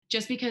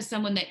just because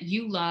someone that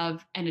you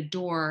love and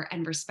adore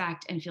and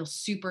respect and feel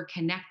super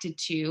connected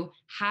to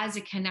has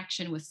a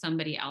connection with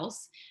somebody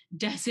else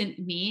doesn't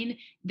mean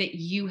that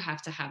you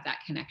have to have that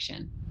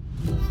connection.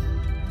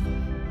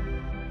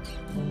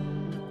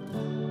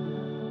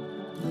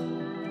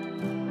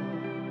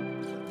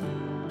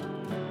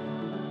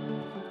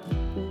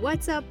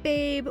 What's up,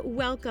 babe?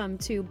 Welcome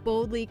to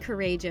Boldly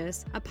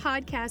Courageous, a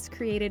podcast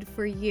created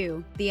for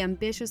you, the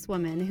ambitious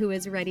woman who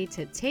is ready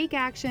to take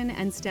action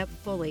and step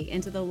fully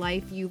into the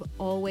life you've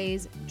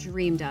always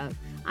dreamed of.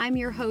 I'm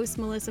your host,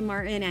 Melissa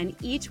Martin, and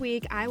each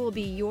week I will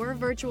be your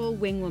virtual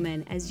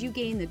wingwoman as you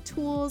gain the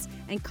tools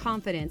and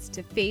confidence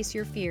to face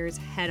your fears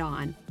head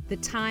on. The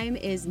time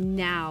is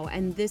now,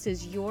 and this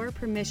is your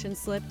permission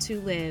slip to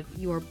live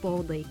your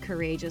boldly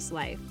courageous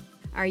life.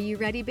 Are you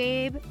ready,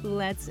 babe?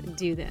 Let's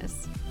do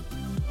this.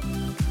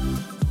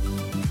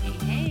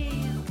 Hey,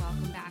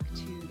 welcome back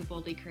to the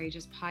Boldly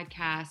Courageous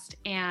podcast.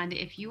 And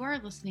if you are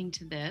listening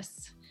to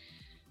this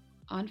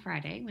on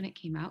Friday when it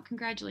came out,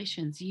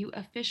 congratulations. You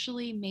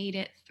officially made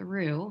it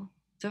through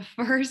the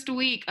first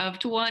week of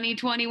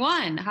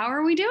 2021. How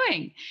are we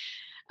doing?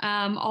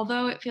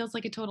 Although it feels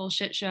like a total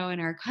shit show in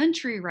our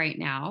country right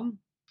now,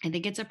 I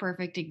think it's a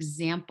perfect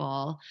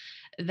example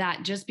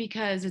that just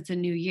because it's a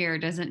new year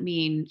doesn't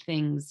mean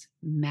things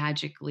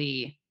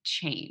magically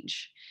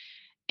change.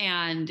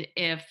 And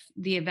if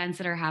the events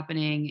that are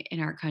happening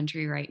in our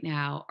country right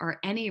now are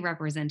any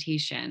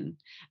representation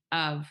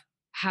of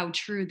how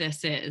true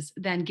this is,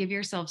 then give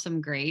yourself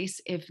some grace.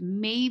 If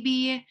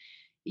maybe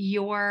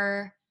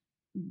your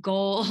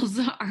goals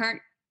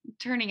aren't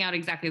turning out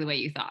exactly the way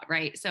you thought,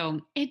 right?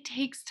 So it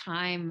takes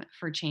time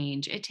for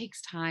change, it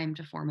takes time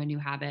to form a new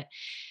habit.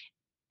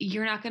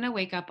 You're not going to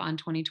wake up on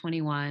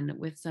 2021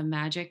 with some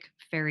magic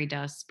fairy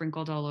dust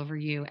sprinkled all over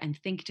you and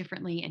think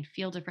differently and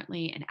feel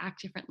differently and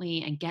act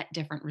differently and get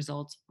different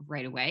results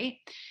right away.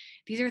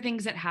 These are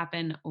things that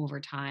happen over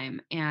time.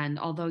 And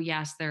although,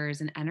 yes, there's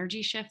an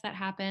energy shift that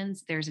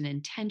happens, there's an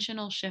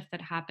intentional shift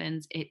that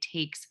happens. It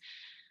takes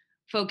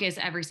focus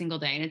every single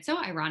day. And it's so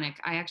ironic.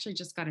 I actually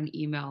just got an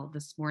email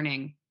this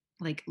morning,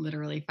 like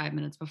literally 5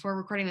 minutes before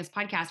recording this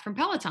podcast, from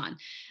Peloton.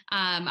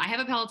 I have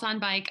a Peloton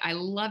bike. I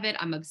love it.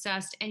 I'm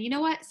obsessed. And you know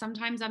what?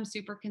 Sometimes I'm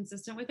super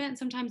consistent with it and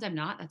sometimes I'm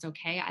not. That's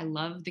okay. I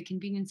love the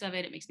convenience of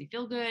it. It makes me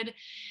feel good.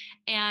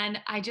 And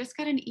I just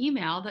got an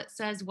email that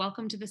says,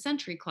 "Welcome to the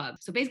Century Club."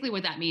 So basically,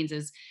 what that means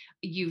is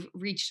you've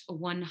reached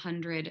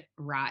 100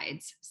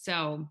 rides.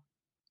 So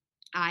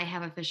I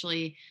have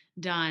officially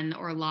done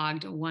or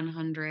logged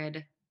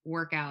 100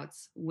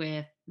 workouts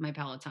with my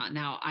Peloton.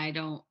 Now, I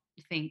don't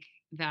think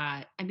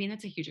that, I mean,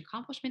 that's a huge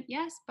accomplishment,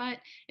 yes, but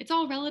it's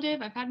all relative.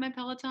 I've had my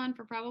Peloton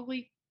for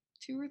probably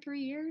 2 or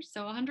 3 years.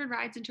 So 100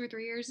 rides in 2 or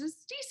 3 years is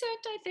decent,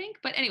 I think.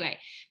 But anyway,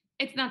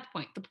 it's not the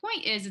point. The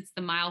point is, it's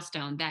the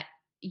milestone that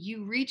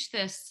you reach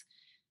this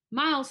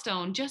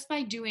milestone just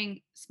by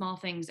doing small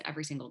things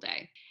every single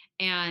day.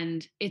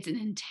 And it's an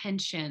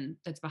intention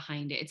that's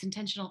behind it. It's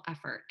intentional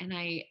effort. And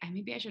I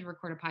maybe I should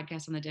record a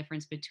podcast on the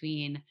difference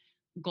between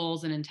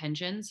goals and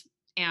intentions.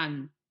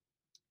 And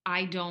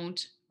I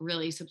don't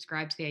really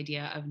subscribe to the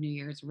idea of New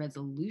Year's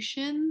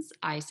resolutions.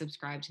 I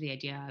subscribe to the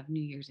idea of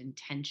New Year's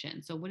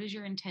intention. So, what is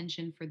your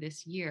intention for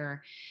this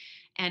year?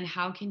 And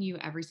how can you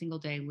every single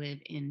day live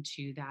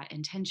into that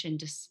intention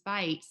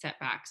despite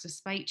setbacks,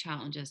 despite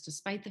challenges,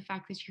 despite the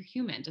fact that you're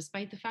human,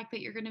 despite the fact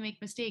that you're going to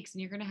make mistakes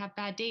and you're going to have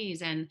bad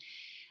days, and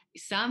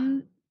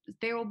some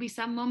there will be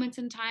some moments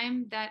in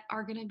time that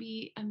are going to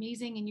be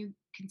amazing and you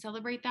can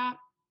celebrate that,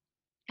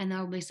 and there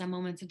will be some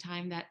moments in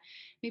time that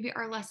maybe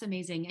are less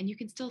amazing, and you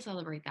can still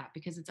celebrate that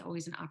because it's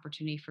always an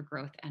opportunity for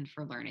growth and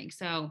for learning.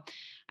 So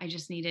I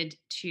just needed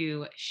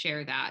to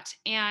share that.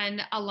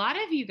 And a lot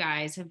of you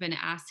guys have been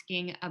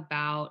asking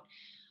about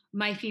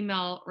my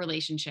female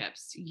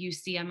relationships. You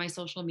see on my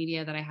social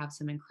media that I have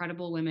some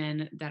incredible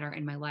women that are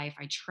in my life.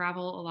 I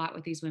travel a lot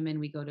with these women.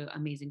 We go to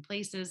amazing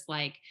places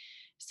like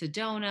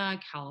Sedona,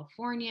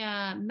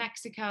 California,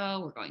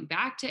 Mexico. We're going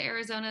back to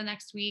Arizona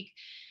next week.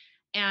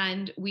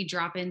 And we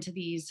drop into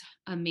these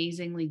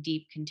amazingly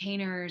deep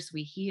containers.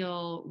 We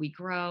heal, we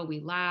grow, we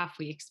laugh,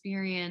 we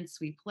experience,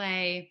 we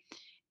play.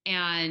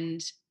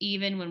 And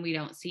even when we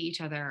don't see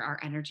each other, our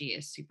energy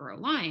is super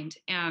aligned.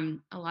 And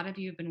a lot of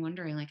you have been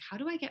wondering, like, how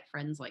do I get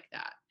friends like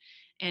that?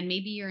 And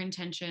maybe your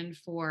intention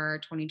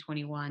for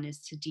 2021 is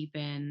to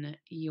deepen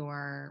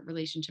your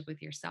relationship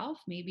with yourself.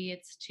 Maybe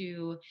it's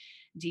to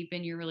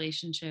deepen your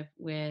relationship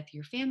with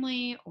your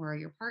family or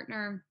your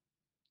partner,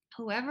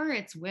 whoever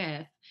it's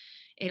with.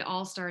 It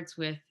all starts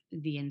with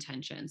the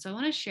intention. So I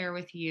want to share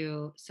with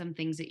you some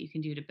things that you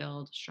can do to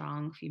build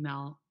strong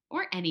female,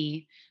 or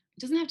any, it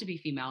doesn't have to be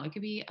female. It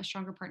could be a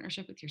stronger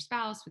partnership with your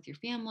spouse, with your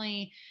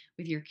family,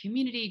 with your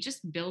community,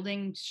 just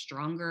building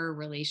stronger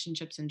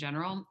relationships in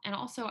general. And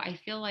also, I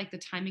feel like the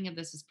timing of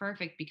this is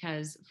perfect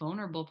because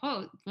vulnerable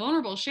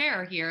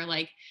share here,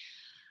 like,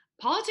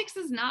 politics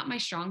is not my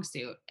strong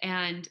suit,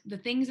 and the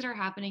things that are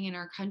happening in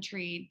our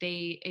country,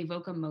 they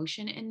evoke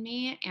emotion in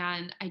me,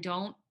 and I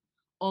don't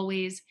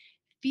always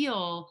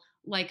feel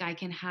like I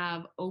can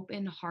have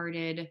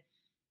open-hearted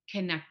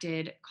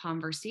connected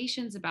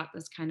conversations about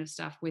this kind of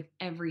stuff with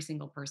every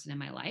single person in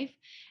my life.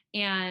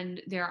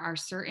 And there are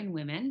certain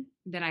women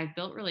that I've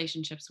built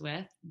relationships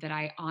with that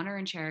I honor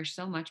and cherish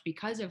so much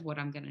because of what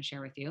I'm going to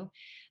share with you,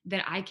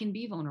 that I can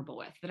be vulnerable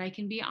with, that I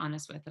can be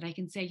honest with, that I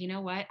can say, you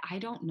know what, I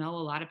don't know a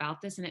lot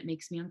about this and it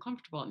makes me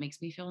uncomfortable. It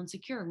makes me feel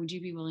insecure. Would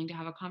you be willing to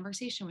have a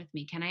conversation with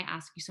me? Can I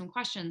ask you some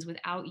questions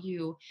without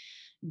you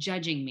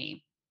judging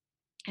me?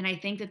 And I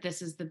think that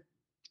this is the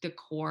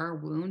core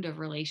wound of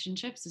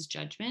relationships is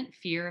judgment,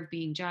 fear of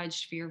being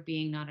judged, fear of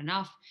being not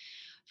enough,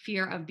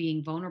 fear of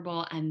being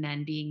vulnerable and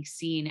then being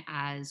seen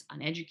as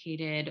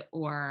uneducated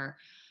or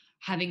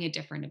having a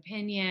different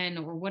opinion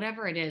or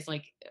whatever it is.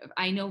 Like,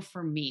 I know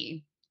for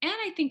me, and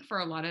I think for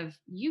a lot of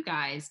you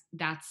guys,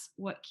 that's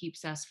what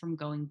keeps us from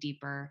going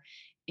deeper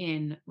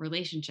in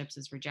relationships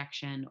is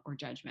rejection or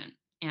judgment.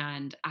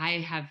 And I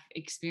have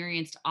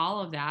experienced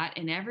all of that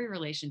in every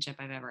relationship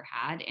I've ever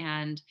had.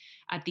 And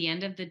at the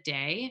end of the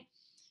day,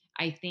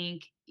 I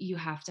think you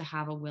have to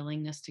have a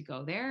willingness to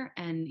go there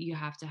and you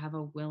have to have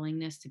a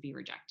willingness to be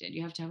rejected.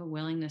 You have to have a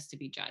willingness to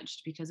be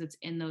judged because it's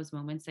in those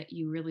moments that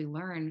you really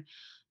learn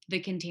the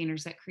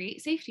containers that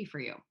create safety for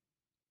you.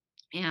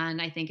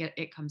 And I think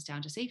it comes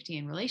down to safety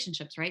in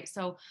relationships, right?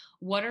 So,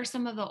 what are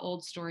some of the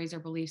old stories or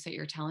beliefs that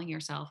you're telling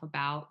yourself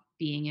about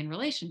being in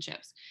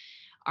relationships?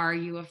 Are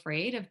you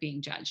afraid of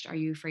being judged? Are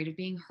you afraid of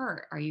being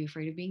hurt? Are you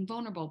afraid of being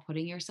vulnerable,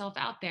 putting yourself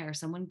out there,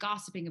 someone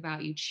gossiping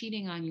about you,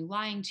 cheating on you,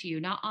 lying to you,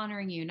 not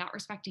honoring you, not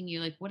respecting you?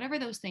 Like, whatever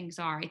those things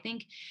are, I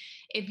think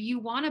if you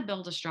want to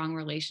build a strong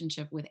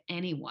relationship with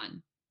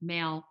anyone,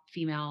 male,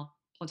 female,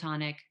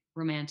 platonic,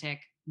 romantic,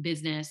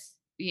 business,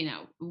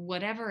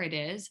 whatever it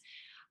is,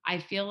 I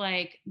feel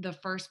like the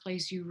first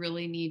place you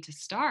really need to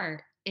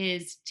start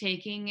is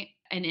taking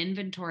an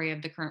inventory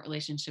of the current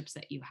relationships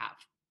that you have.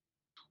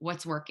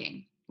 What's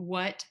working?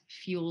 What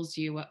fuels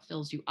you? What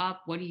fills you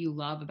up? What do you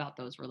love about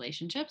those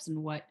relationships?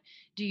 And what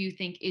do you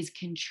think is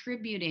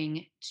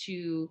contributing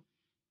to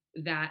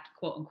that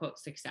quote unquote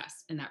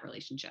success in that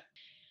relationship?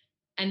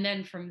 And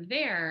then from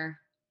there,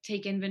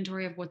 take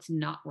inventory of what's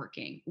not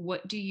working.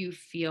 What do you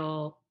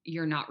feel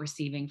you're not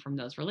receiving from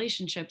those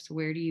relationships?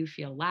 Where do you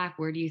feel lack?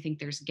 Where do you think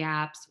there's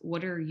gaps?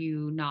 What are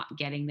you not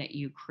getting that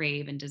you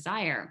crave and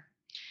desire?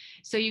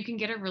 So you can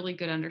get a really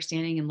good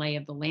understanding and lay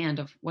of the land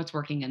of what's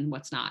working and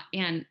what's not.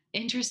 And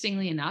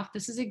interestingly enough,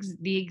 this is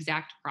the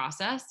exact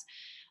process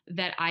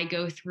that I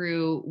go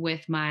through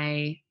with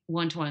my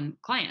one-to-one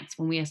clients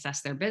when we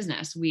assess their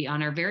business. We,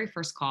 on our very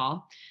first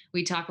call,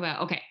 we talk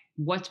about, okay,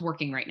 what's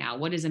working right now?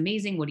 What is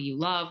amazing? What do you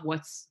love?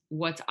 What's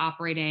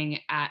operating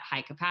at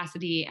high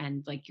capacity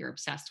and like you're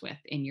obsessed with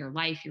in your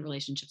life, your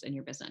relationships, and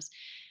your business.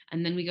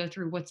 And then we go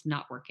through what's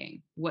not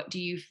working. What do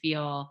you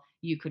feel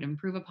you could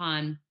improve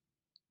upon?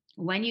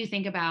 When you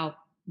think about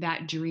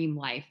that dream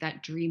life,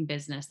 that dream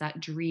business, that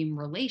dream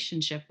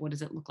relationship, what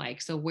does it look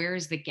like? So where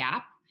is the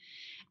gap?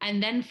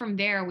 And then from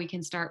there, we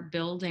can start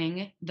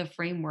building the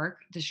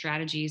framework, the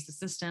strategies, the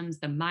systems,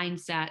 the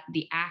mindset,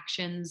 the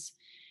actions,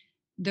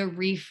 the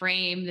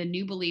reframe, the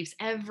new beliefs,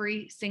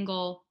 every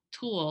single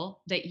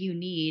tool that you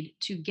need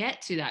to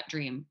get to that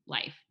dream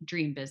life,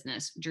 dream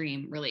business,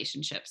 dream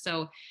relationship.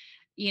 So,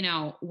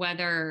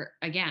 whether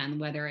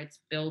it's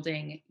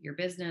building your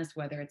business,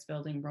 whether it's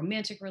building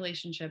romantic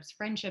relationships,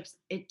 friendships,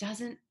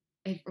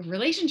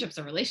 relationships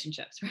are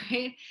relationships,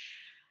 right?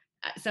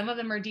 Some of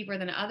them are deeper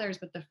than others,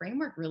 but the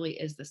framework really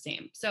is the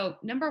same. So,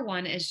 number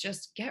one is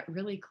just get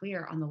really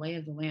clear on the lay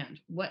of the land.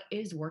 What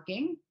is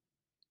working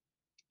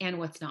and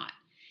what's not?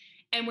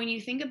 And when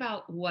you think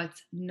about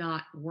what's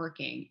not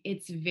working,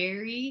 it's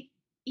very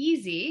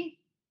easy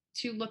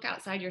to look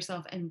outside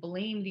yourself and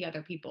blame the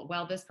other people.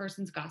 Well, this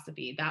person's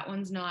gossipy. That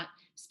one's not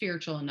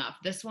spiritual enough.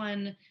 This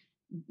one,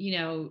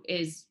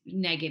 is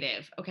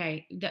negative.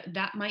 Okay,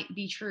 that might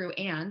be true.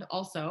 And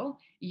also,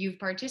 you've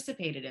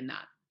participated in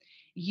that.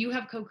 You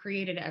have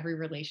co-created every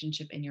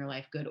relationship in your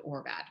life, good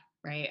or bad,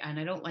 right? And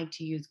I don't like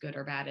to use good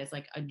or bad as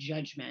like a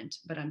judgment,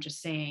 but I'm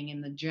just saying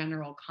in the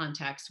general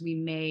context, we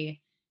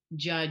may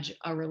judge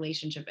a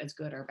relationship as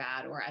good or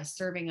bad, or as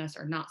serving us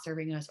or not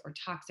serving us, or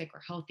toxic or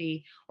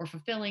healthy, or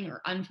fulfilling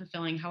or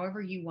unfulfilling,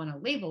 however you want to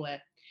label it.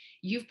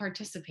 You've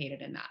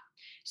participated in that.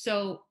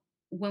 So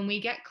when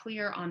we get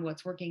clear on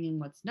what's working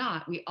and what's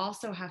not, we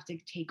also have to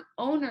take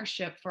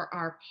ownership for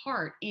our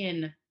part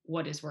in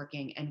what is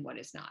working and what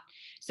is not.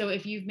 So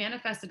if you've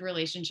manifested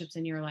relationships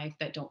in your life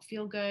that don't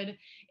feel good,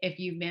 if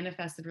you've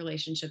manifested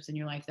relationships in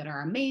your life that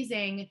are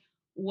amazing,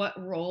 what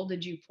role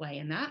did you play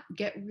in that?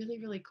 Get really,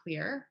 really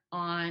clear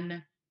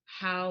on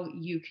how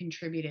you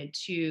contributed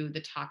to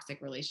the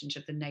toxic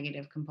relationship, the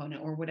negative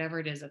component, or whatever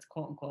it is that's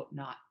quote unquote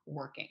not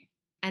working.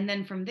 And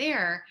then from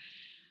there,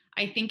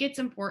 I think it's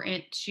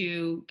important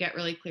to get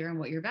really clear on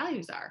what your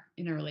values are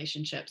in a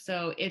relationship.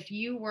 So if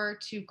you were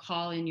to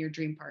call in your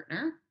dream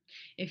partner,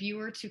 if you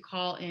were to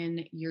call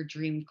in your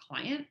dream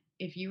client,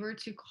 if you were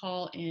to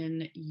call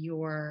in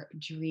your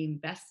dream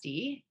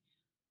bestie,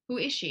 who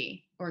is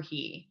she or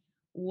he?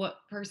 What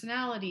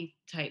personality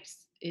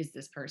types is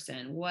this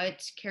person?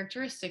 What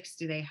characteristics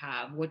do they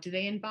have? What do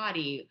they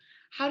embody?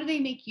 How do they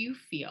make you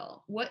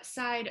feel? What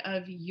side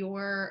of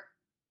your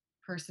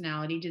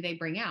personality do they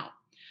bring out?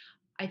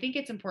 I think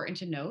it's important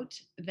to note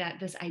that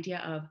this idea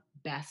of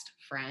best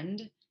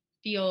friend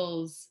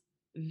feels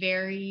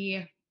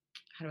very,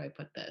 how do I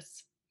put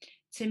this?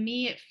 To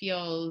me, it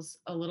feels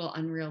a little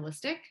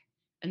unrealistic.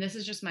 And this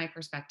is just my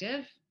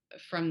perspective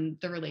from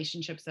the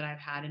relationships that I've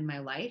had in my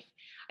life.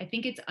 I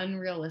think it's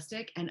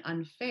unrealistic and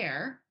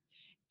unfair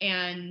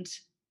and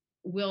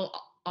will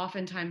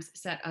oftentimes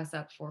set us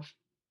up for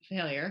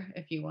failure,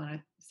 if you want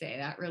to say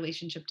that,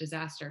 relationship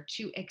disaster,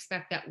 to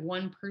expect that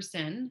one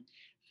person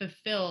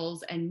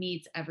fulfills and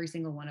meets every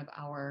single one of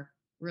our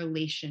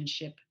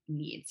relationship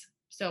needs.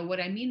 So,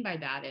 what I mean by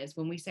that is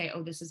when we say,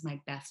 oh, this is my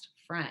best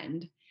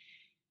friend,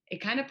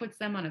 it kind of puts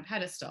them on a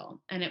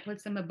pedestal and it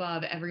puts them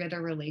above every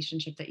other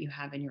relationship that you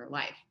have in your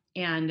life.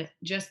 And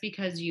just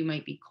because you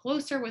might be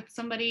closer with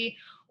somebody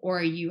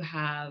or you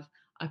have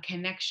a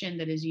connection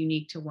that is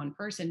unique to one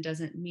person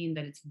doesn't mean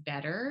that it's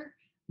better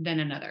than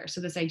another. So,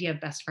 this idea of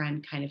best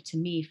friend kind of to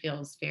me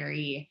feels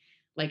very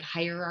like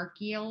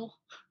hierarchical,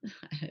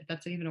 if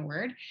that's even a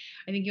word.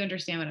 I think you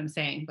understand what I'm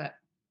saying, but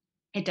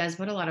it does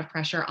put a lot of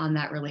pressure on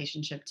that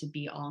relationship to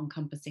be all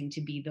encompassing,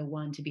 to be the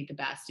one, to be the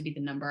best, to be the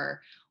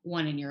number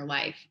one in your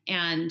life.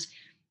 And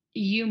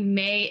you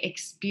may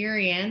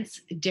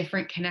experience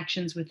different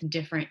connections with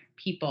different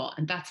people,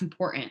 and that's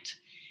important.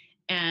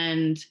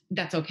 And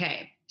that's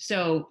okay.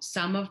 So,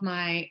 some of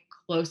my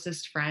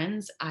closest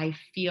friends, I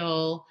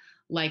feel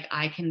like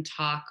I can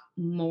talk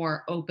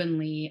more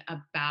openly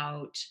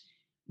about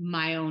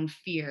my own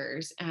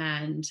fears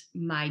and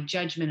my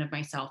judgment of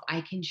myself. I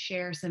can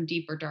share some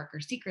deeper, darker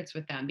secrets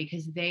with them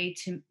because they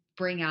to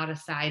bring out a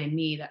side in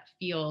me that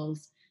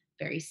feels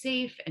very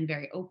safe and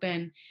very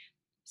open.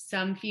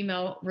 Some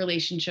female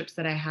relationships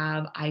that I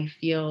have, I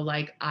feel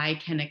like I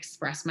can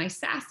express my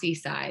sassy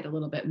side a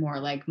little bit more,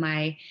 like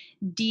my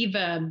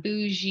diva,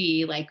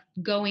 bougie, like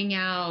going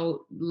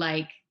out,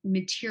 like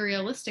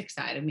materialistic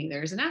side of me.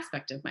 There's an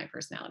aspect of my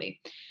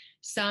personality.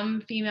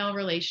 Some female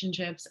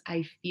relationships,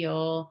 I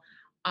feel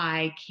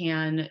I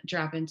can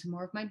drop into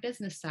more of my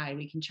business side.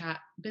 We can chat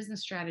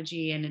business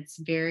strategy, and it's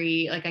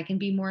very like I can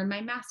be more in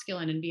my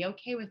masculine and be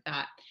okay with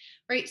that.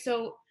 Right.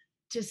 So,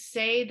 to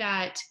say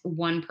that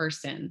one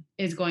person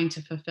is going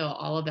to fulfill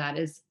all of that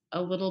is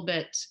a little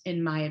bit,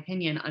 in my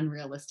opinion,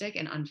 unrealistic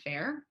and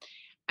unfair.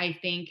 I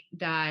think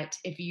that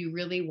if you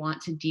really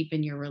want to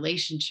deepen your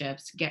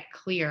relationships, get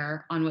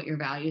clear on what your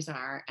values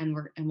are, and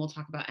we'll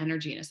talk about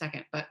energy in a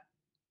second, but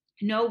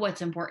know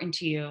what's important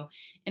to you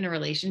in a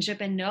relationship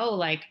and know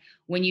like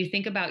when you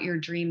think about your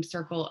dream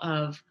circle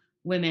of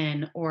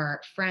women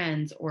or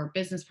friends or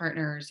business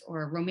partners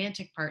or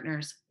romantic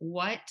partners,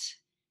 what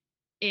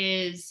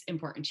is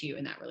important to you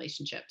in that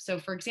relationship. So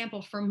for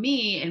example, for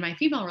me in my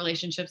female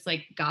relationships,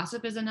 like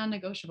gossip is a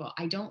non-negotiable.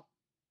 I don't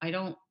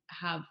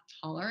have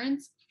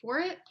tolerance for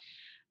it.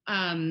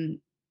 um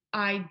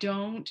I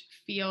don't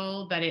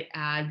feel that it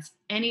adds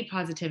any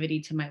positivity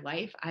to my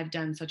life. I've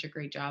done such a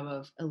great job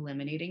of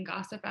eliminating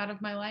gossip out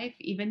of my life,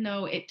 even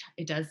though it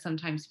does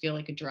sometimes feel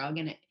like a drug,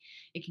 and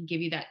it can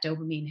give you that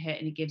dopamine hit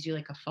and it gives you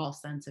like a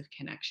false sense of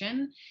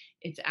connection.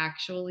 It's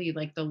actually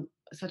like the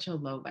such a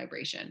low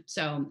vibration.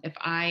 So if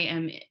I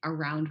am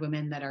around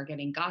women that are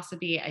getting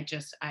gossipy,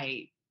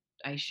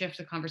 I shift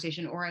the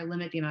conversation or I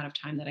limit the amount of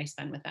time that I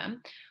spend with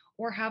them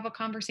or have a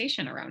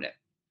conversation around it.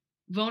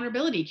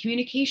 Vulnerability,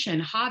 communication,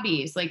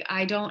 hobbies. Like,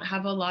 I don't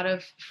have a lot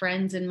of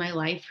friends in my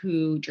life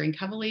who drink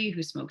heavily,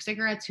 who smoke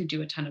cigarettes, who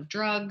do a ton of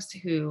drugs,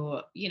 who,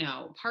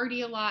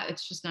 party a lot.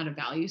 It's just not a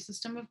value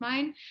system of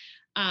mine.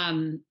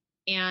 Um,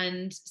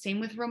 and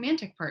same with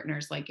romantic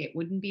partners. Like, it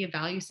wouldn't be a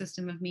value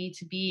system of me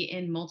to be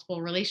in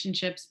multiple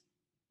relationships,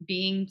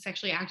 being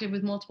sexually active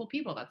with multiple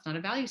people. That's not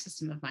a value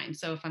system of mine.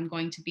 So if I'm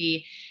going to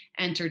be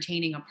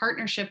entertaining a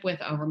partnership with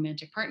a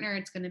romantic partner,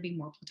 it's going to be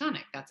more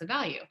platonic. That's a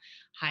value.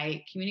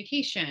 High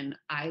communication.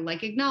 I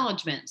like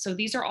acknowledgement. So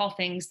these are all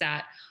things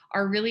that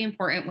are really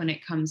important when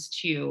it comes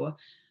to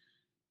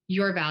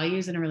your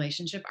values in a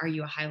relationship. Are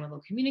you a high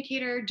level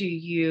communicator? Do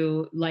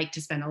you like to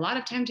spend a lot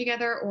of time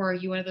together? Or are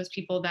you one of those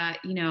people that,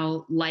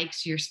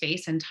 likes your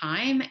space and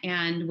time?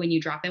 And when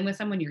you drop in with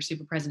someone, you're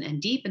super present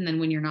and deep. And then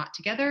when you're not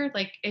together,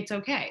 like, it's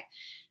okay.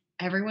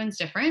 Everyone's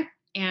different.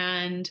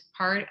 And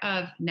part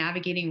of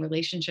navigating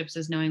relationships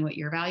is knowing what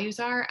your values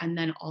are and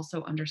then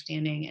also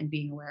understanding and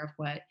being aware of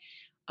what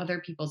other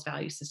people's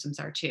value systems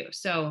are too.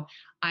 So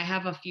I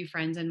have a few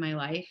friends in my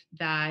life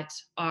that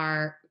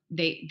are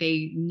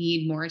they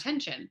need more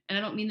attention. And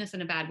I don't mean this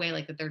in a bad way,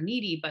 like that they're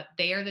needy, but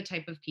they are the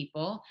type of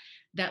people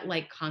that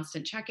like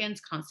constant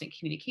check-ins, constant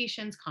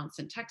communications,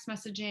 constant text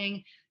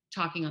messaging,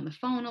 talking on the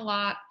phone a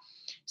lot.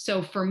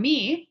 So for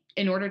me,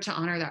 in order to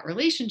honor that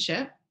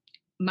relationship,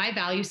 my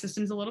value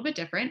system's a little bit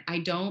different. I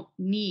don't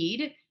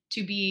need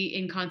to be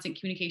in constant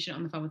communication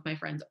on the phone with my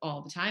friends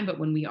all the time, but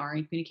when we are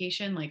in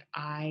communication, like,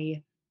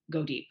 I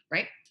go deep,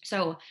 right?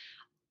 So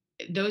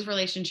those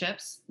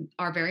relationships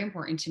are very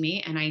important to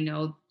me. And I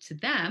know to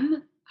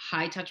them,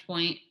 high touch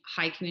point,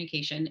 high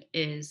communication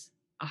is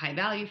a high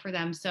value for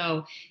them.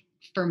 So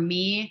for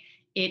me,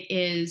 it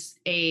is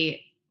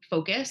a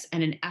focus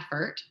and an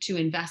effort to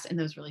invest in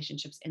those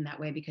relationships in that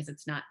way, because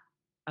it's not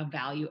a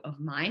value of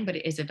mine, but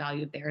it is a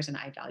value of theirs. And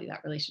I value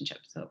that relationship.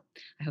 So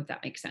I hope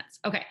that makes sense.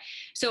 Okay.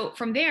 So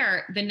from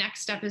there, the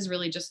next step is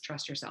really just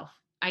trust yourself.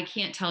 I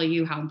can't tell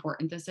you how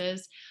important this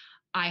is.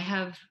 I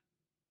have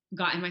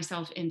gotten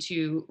myself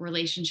into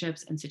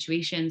relationships and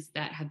situations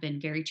that have been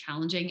very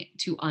challenging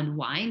to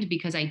unwind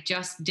because I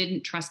just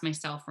didn't trust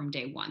myself from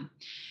day one.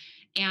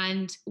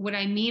 And what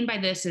I mean by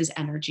this is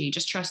energy.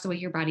 Just trust the way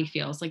your body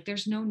feels. Like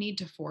there's no need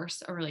to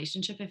force a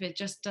relationship if it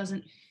just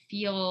doesn't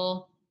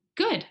feel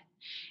good.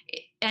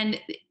 And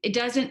it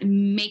doesn't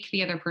make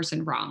the other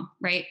person wrong,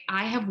 right?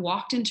 I have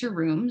walked into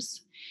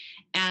rooms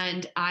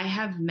and I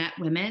have met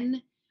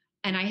women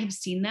and I have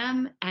seen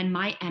them, and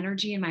my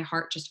energy and my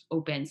heart just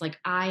opens. Like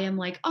I am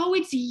like, oh,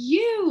 it's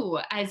you,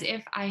 as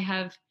if I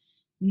have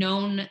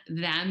known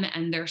them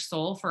and their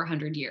soul for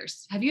 100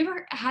 years. Have you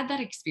ever had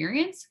that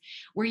experience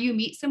where you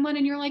meet someone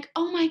and you're like,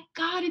 oh my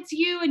God, it's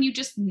you? And you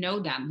just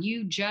know them.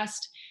 You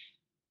just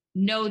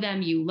know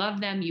them, you love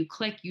them, you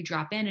click, you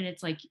drop in, and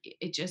it's like,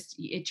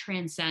 it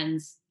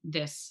transcends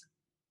this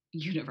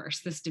universe,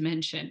 this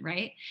dimension,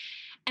 right?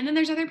 And then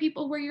there's other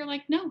people where you're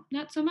like, no,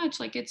 not so much.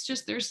 Like it's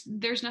just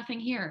there's nothing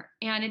here.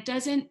 And it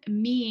doesn't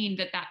mean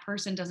that that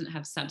person doesn't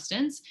have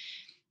substance.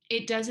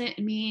 It doesn't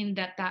mean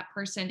that that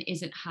person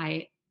isn't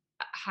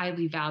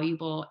highly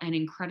valuable and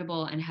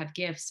incredible and have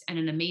gifts and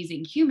an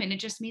amazing human. It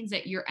just means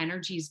that your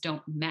energies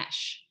don't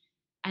mesh.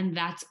 And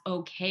that's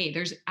okay.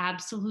 There's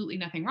absolutely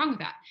nothing wrong with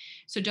that.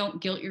 So don't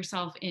guilt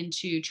yourself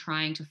into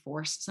trying to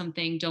force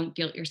something. Don't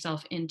guilt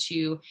yourself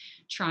into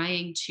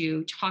trying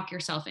to talk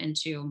yourself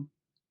into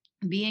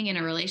being in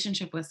a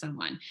relationship with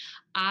someone.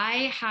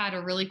 I had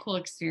a really cool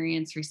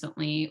experience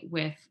recently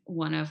with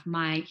one of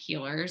my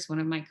healers, one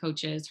of my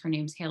coaches. Her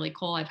name's Haley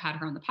Cole. I've had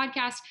her on the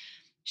podcast.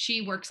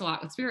 She works a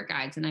lot with spirit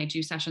guides, and I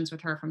do sessions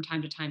with her from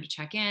time to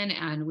check in.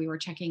 And we were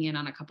checking in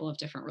on a couple of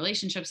different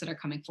relationships that are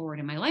coming forward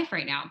in my life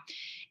right now.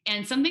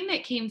 And something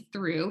that came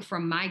through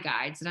from my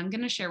guides that I'm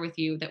going to share with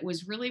you that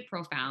was really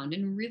profound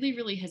and really,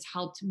 really has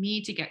helped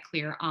me to get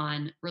clear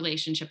on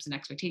relationships and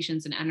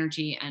expectations and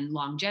energy and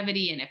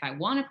longevity, and if I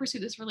want to pursue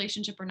this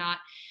relationship or not,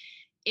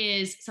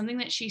 is something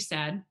that she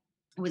said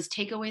was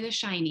take away the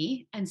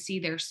shiny and see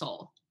their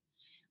soul.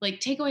 Like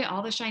take away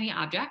all the shiny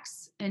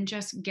objects and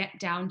just get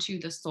down to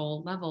the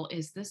soul level.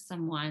 Is this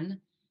someone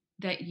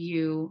that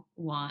you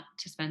want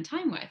to spend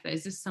time with?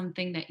 Is this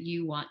something that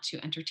you want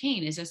to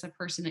entertain? Is this a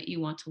person that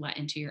you want to let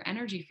into your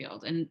energy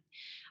field? And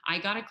I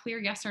got a clear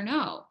yes or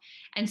no.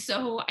 And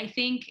so I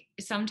think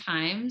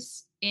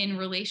sometimes in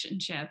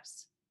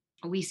relationships,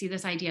 we see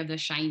this idea of the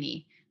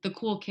shiny, the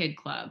cool kid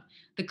club,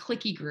 the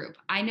clicky group.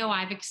 I know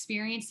I've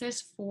experienced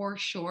this for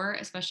sure,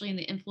 especially in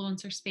the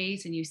influencer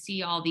space. And you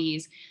see all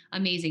these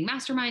amazing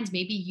masterminds.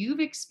 Maybe you've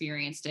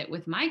experienced it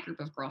with my group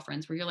of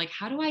girlfriends where you're like,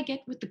 how do I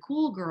get with the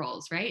cool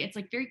girls? Right? It's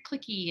like very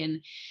clicky,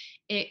 and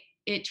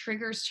it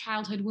triggers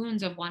childhood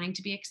wounds of wanting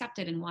to be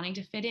accepted and wanting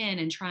to fit in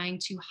and trying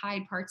to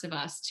hide parts of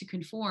us to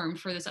conform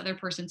for this other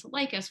person to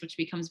like us, which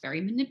becomes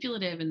very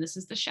manipulative. And this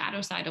is the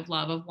shadow side of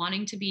love, of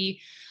wanting to be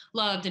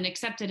loved and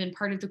accepted and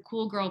part of the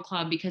cool girl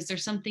club because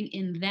there's something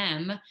in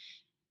them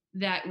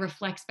that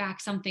reflects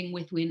back something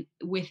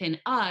within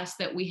us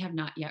that we have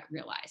not yet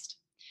realized.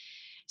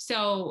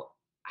 So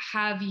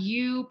have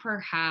you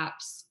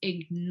perhaps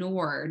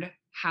ignored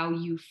how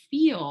you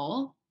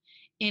feel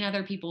in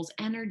other people's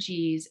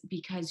energies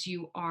because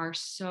you are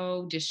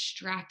so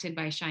distracted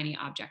by shiny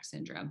object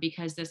syndrome,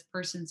 because this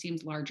person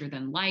seems larger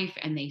than life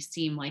and they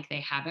seem like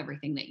they have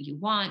everything that you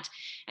want,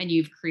 and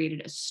you've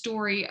created a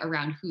story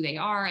around who they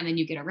are, and then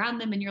you get around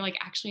them and you're like,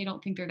 actually I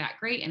don't think they're that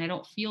great, and I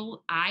don't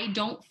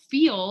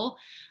feel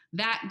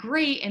that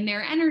great in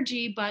their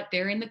energy, but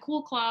they're in the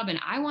cool club and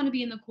I want to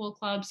be in the cool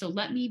club, so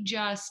let me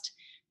just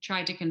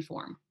try to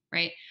conform,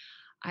 right?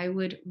 I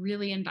would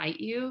really invite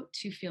you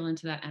to feel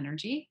into that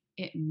energy.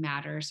 It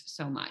matters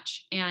so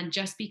much. And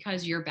just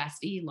because your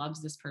bestie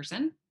loves this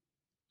person,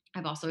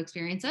 I've also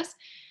experienced this,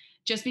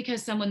 just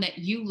because someone that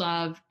you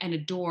love and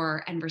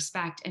adore and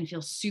respect and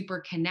feel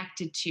super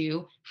connected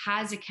to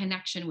has a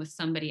connection with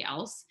somebody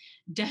else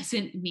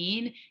doesn't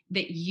mean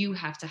that you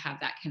have to have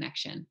that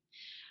connection.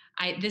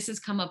 This has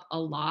come up a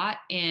lot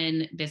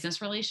in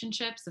business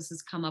relationships. This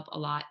has come up a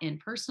lot in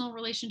personal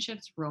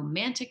relationships,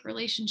 romantic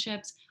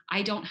relationships.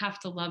 I don't have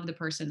to love the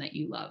person that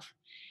you love.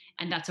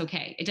 And that's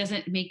okay. It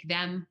doesn't make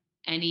them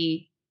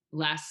any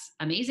less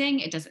amazing.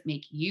 It doesn't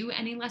make you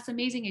any less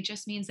amazing. It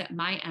just means that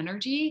my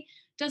energy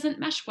doesn't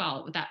mesh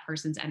well with that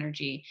person's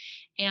energy.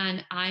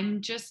 And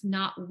I'm just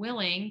not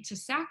willing to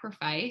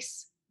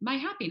sacrifice my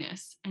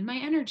happiness and my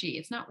energy.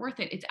 It's not worth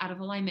it. It's out of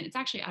alignment. It's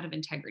actually out of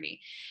integrity.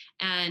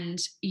 And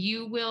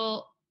you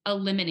will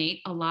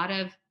eliminate a lot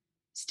of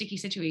sticky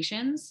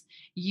situations.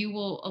 You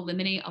will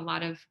eliminate a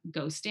lot of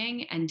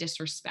ghosting and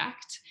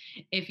disrespect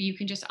if you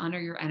can just honor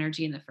your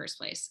energy in the first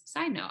place.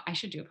 Side note, I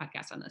should do a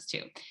podcast on this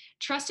too.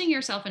 Trusting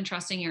yourself and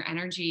trusting your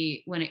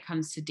energy when it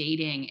comes to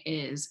dating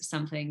is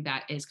something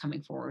that is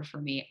coming forward for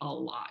me a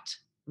lot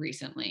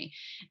recently.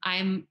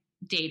 I'm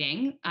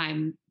dating.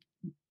 I'm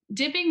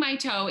dipping my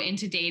toe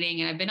into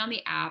dating, and I've been on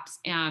the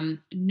apps,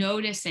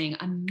 noticing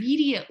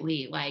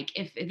immediately, like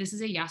if this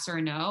is a yes or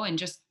a no, and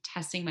just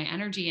testing my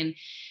energy. And,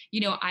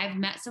 I've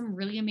met some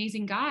really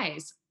amazing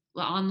guys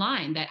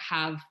online that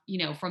have,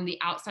 from the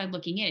outside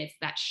looking in, it's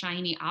that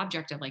shiny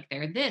object of like,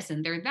 they're this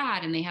and they're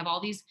that. And they have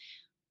all these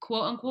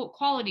quote unquote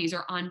qualities,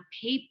 or on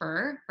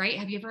paper, right?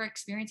 Have you ever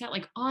experienced that?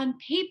 Like on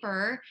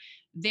paper,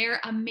 they're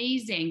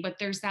amazing, but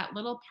there's that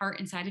little part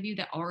inside of you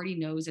that already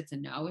knows it's a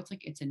no. It's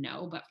like, it's a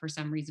no, but for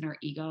some reason, our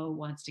ego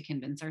wants to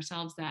convince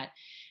ourselves that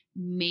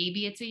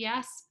maybe it's a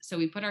yes. So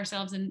we put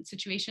ourselves in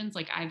situations,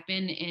 like I've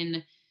been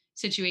in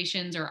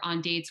situations or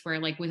on dates where,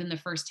 like, within the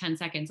first 10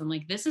 seconds, I'm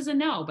like, this is a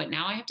no, but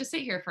now I have to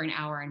sit here for an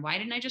hour. And why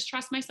didn't I just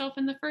trust myself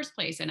in the first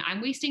place? And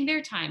I'm wasting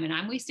their time and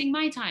I'm wasting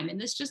my time.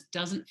 And this just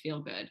doesn't feel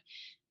good.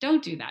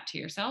 Don't do that to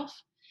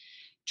yourself.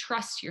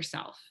 Trust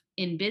yourself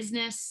in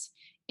business,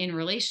 in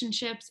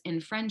relationships, in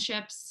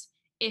friendships.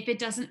 If it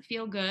doesn't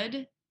feel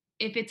good,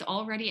 if it's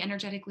already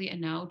energetically a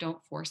no,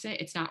 don't force it.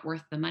 It's not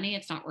worth the money.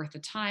 It's not worth the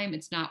time.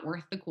 It's not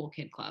worth the cool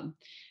kid club,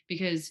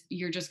 because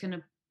you're just going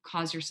to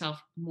cause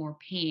yourself more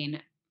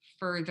pain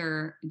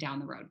further down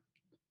the road.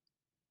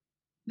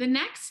 The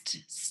next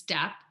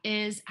step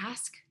is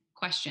ask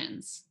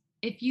questions.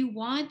 If you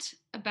want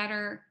a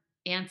better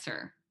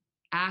answer,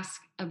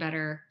 ask a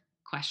better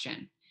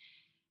question.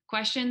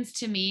 Questions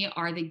to me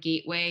are the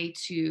gateway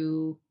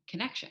to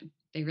connection.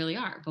 They really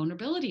are.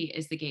 Vulnerability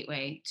is the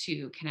gateway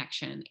to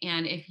connection.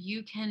 And if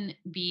you can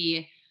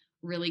be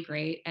really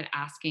great at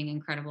asking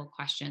incredible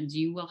questions,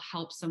 you will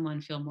help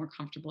someone feel more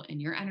comfortable in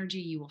your energy.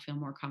 You will feel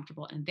more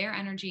comfortable in their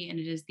energy. And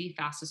it is the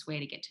fastest way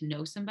to get to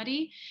know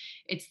somebody.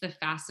 It's the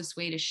fastest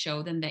way to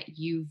show them that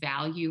you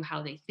value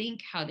how they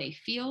think, how they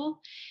feel.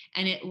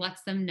 And it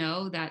lets them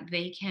know that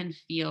they can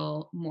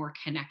feel more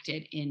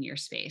connected in your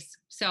space.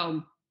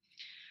 So,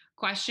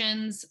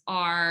 questions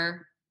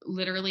are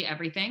literally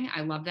everything.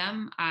 I love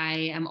them.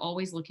 I am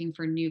always looking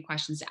for new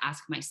questions to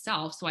ask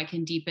myself so I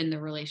can deepen the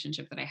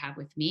relationship that I have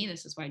with me.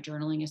 This is why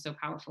journaling is so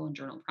powerful and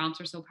journal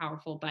prompts are so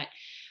powerful. But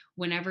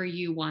whenever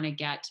you want to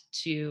get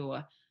to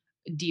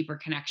deeper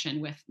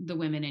connection with the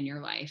women in your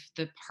life,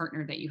 the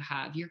partner that you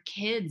have, your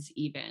kids,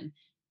 even,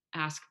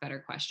 ask better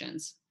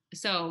questions.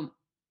 So,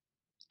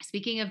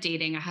 speaking of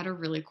dating, I had a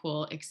really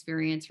cool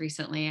experience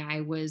recently.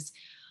 I was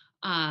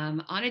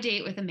on a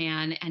date with a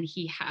man, and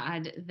he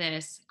had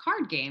this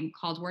card game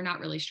called We're Not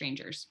Really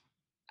Strangers.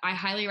 I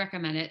highly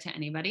recommend it to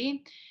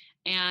anybody.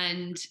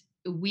 And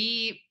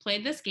we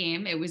played this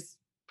game. It was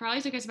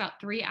probably took us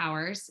about 3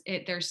 hours.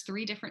 There's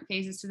three different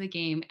phases to the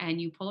game, and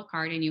you pull a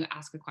card and you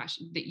ask a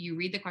question. That you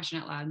read the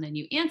question out loud, and then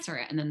you answer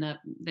it. And then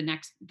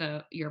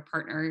your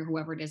partner,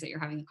 whoever it is that you're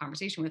having the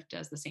conversation with,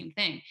 does the same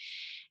thing.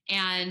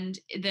 And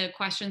the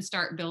questions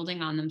start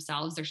building on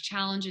themselves. There's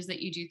challenges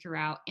that you do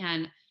throughout,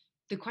 and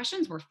the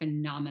questions were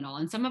phenomenal.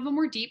 And some of them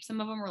were deep,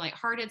 some of them were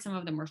lighthearted, some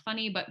of them were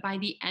funny. But by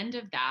the end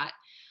of that,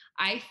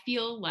 I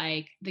feel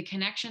like the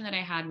connection that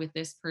I had with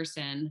this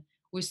person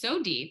was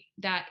so deep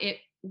that it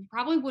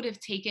probably would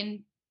have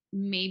taken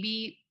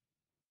maybe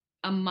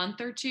a month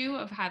or two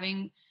of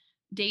having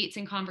dates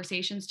and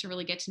conversations to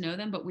really get to know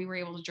them. But we were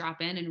able to drop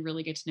in and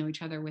really get to know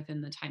each other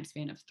within the time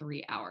span of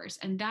 3 hours.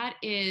 And that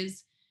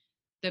is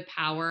the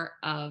power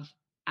of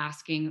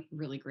asking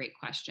really great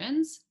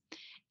questions,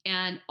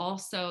 and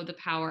also the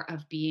power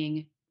of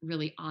being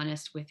really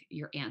honest with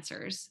your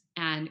answers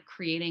and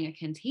creating a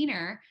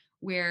container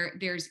where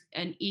there's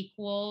an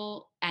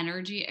equal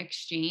energy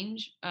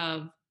exchange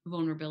of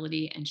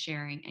vulnerability and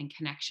sharing and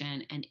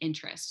connection and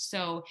interest.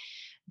 So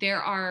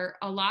there are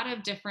a lot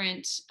of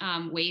different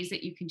ways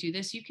that you can do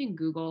this. You can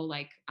Google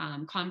like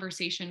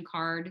conversation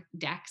card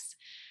decks.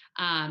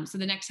 So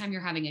the next time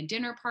you're having a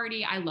dinner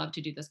party, I love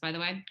to do this, by the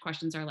way.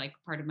 Questions are like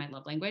part of my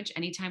love language.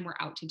 Anytime we're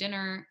out to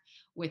dinner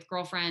with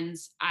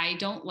girlfriends, I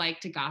don't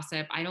like to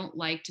gossip. I don't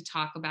like to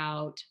talk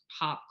about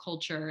pop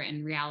culture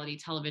and reality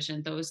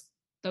television. Those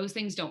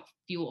things don't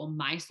fuel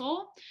my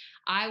soul.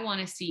 I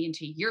want to see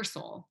into your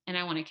soul and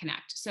I want to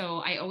connect. So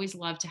I always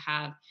love to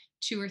have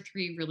two or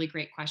three really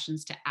great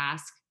questions to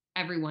ask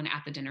everyone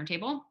at the dinner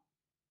table.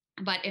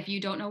 But if you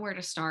don't know where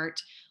to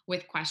start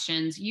with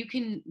questions, you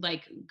can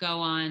like go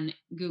on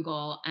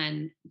Google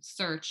and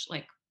search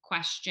like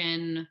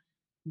question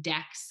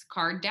decks,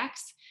 card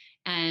decks,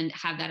 and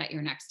have that at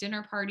your next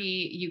dinner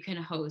party. You can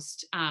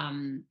host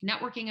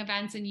networking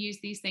events and use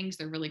these things.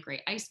 They're really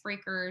great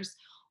icebreakers.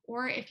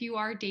 Or if you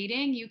are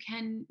dating, you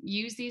can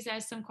use these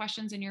as some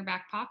questions in your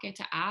back pocket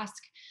to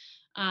ask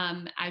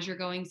as you're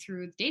going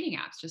through dating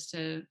apps, just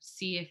to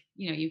see if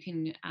you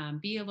can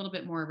be a little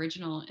bit more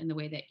original in the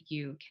way that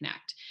you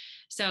connect.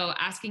 So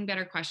asking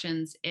better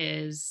questions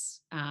is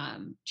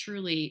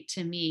truly,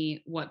 to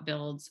me, what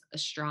builds a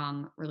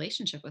strong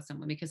relationship with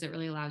someone, because it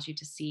really allows you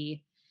to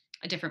see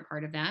a different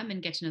part of them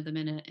and get to know them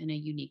in a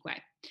unique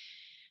way.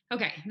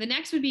 Okay, the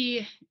next would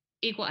be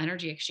equal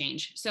energy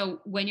exchange. So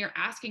when you're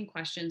asking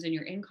questions and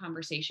you're in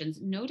conversations,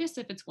 notice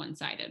if it's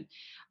one-sided.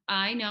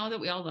 I know that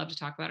we all love to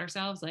talk about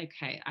ourselves, like,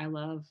 hey, I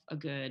love a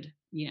good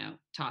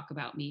talk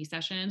about me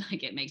session.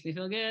 Like, it makes me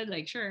feel good.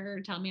 Like, sure,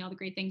 tell me all the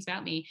great things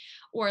about me,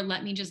 or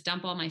let me just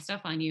dump all my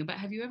stuff on you. But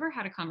have you ever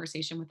had a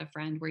conversation with a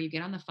friend where you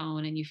get on the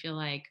phone and you feel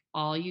like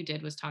all you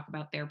did was talk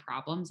about their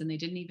problems and they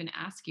didn't even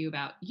ask you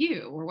about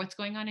you or what's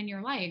going on in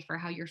your life or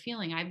how you're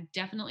feeling? I've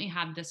definitely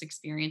had this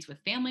experience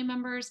with family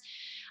members.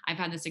 I've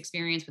had this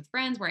experience with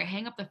friends where I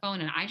hang up the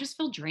phone and I just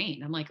feel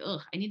drained. I'm like,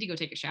 ugh, I need to go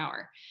take a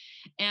shower.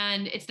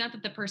 And it's not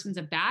that the person's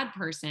a bad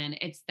person,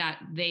 it's that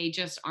they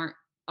just aren't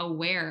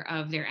aware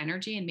of their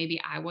energy. And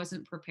maybe I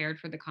wasn't prepared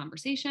for the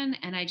conversation.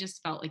 And I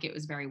just felt like it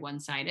was very one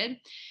sided.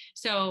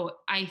 So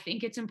I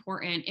think it's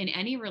important in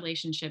any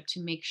relationship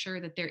to make sure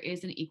that there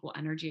is an equal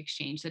energy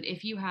exchange. That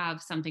if you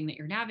have something that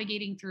you're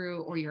navigating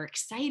through, or you're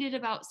excited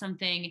about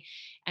something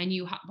and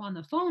you hop on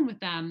the phone with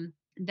them,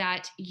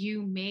 that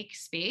you make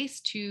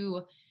space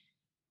to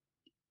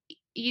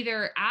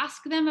either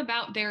ask them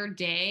about their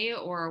day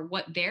or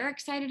what they're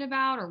excited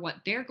about or what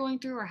they're going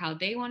through or how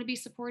they want to be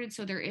supported.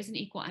 So there is an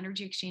equal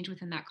energy exchange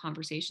within that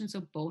conversation.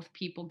 So both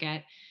people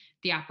get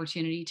the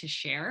opportunity to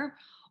share.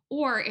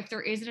 Or if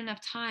there isn't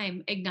enough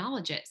time,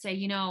 acknowledge it.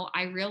 Say,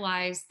 I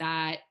realize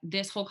that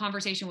this whole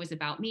conversation was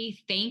about me.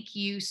 Thank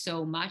you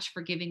so much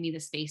for giving me the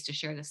space to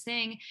share this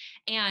thing.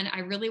 And I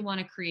really want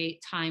to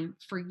create time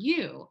for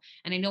you.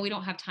 And I know we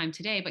don't have time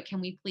today, but can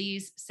we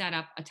please set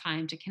up a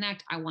time to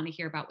connect? I want to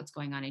hear about what's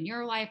going on in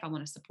your life. I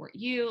want to support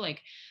you.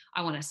 Like,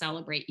 I want to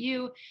celebrate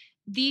you.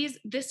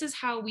 This is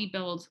how we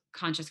build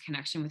conscious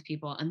connection with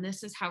people. And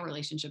this is how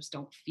relationships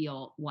don't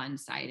feel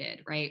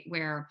one-sided, right?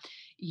 Where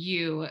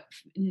you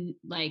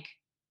like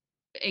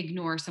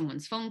ignore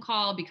someone's phone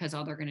call because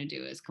all they're going to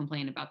do is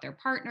complain about their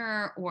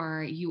partner,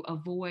 or you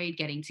avoid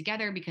getting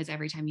together because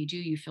every time you do,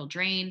 you feel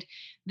drained.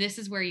 This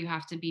is where you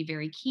have to be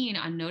very keen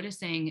on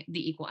noticing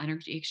the equal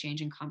energy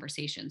exchange in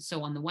conversations.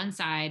 So, on the one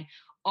side,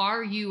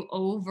 are you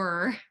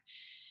over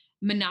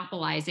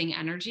monopolizing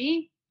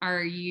energy?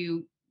 Are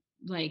you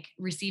like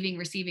receiving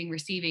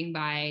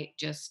by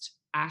just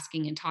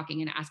asking and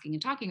talking and asking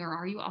and talking? Or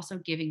are you also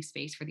giving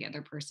space for the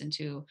other person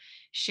to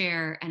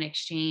share and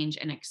exchange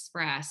and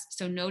express?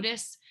 So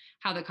notice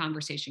how the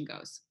conversation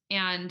goes.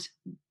 And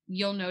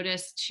you'll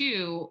notice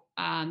too,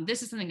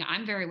 this is something that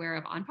I'm very aware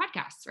of on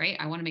podcasts, right?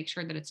 I want to make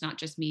sure that it's not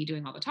just me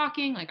doing all the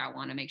talking. Like, I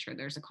want to make sure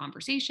there's a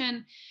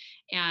conversation,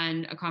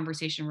 and a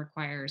conversation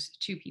requires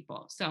two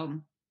people. So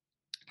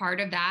part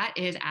of that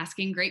is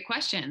asking great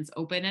questions,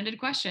 open-ended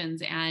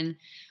questions. And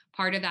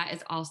part of that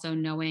is also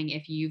knowing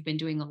if you've been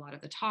doing a lot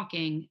of the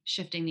talking,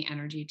 shifting the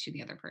energy to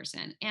the other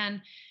person.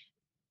 And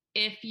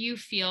if you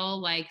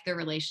feel like the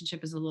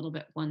relationship is a little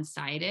bit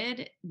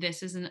one-sided,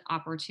 this is an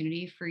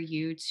opportunity for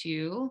you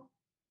to,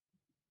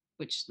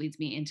 which leads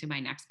me into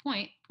my next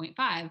point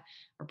 5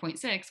 or point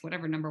 6,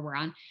 whatever number we're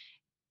on,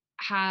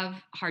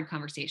 have hard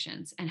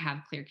conversations and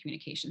have clear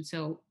communication.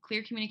 So,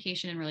 clear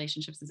communication in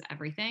relationships is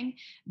everything.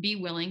 Be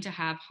willing to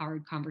have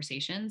hard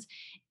conversations.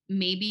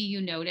 Maybe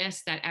you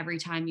notice that every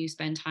time you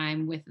spend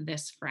time with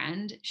this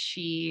friend,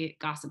 she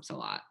gossips a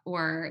lot.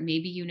 Or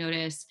maybe you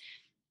notice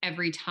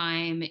every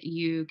time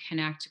you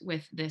connect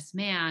with this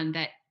man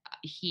that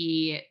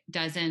he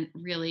doesn't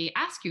really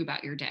ask you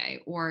about your day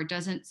or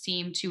doesn't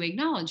seem to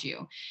acknowledge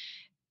you.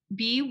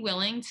 Be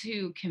willing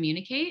to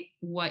communicate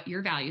what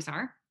your values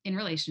are in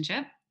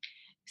relationship.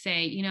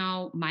 Say,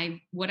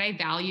 my what I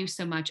value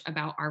so much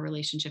about our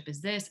relationship is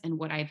this, and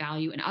what I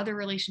value in other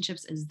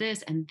relationships is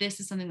this, and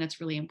this is something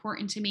that's really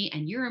important to me,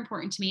 and you're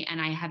important to me,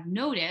 and I have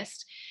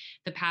noticed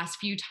the past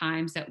few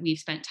times that we've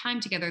spent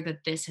time together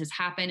that this has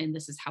happened, and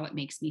this is how it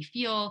makes me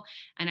feel,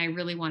 and I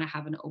really want to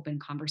have an open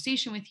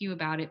conversation with you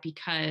about it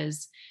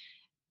because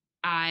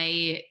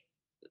I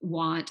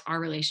want our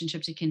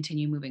relationship to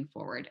continue moving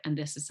forward, and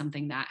this is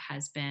something that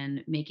has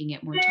been making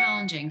it more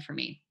challenging for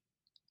me.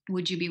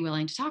 Would you be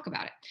willing to talk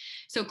about it?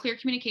 So, clear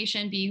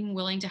communication, being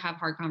willing to have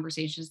hard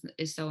conversations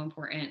is so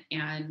important.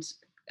 And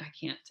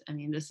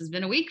this has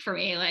been a week for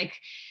me, like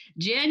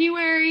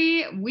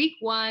January, week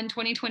 1,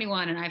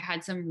 2021. And I've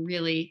had some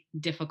really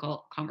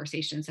difficult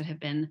conversations that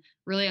have been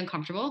really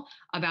uncomfortable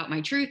about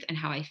my truth and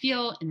how I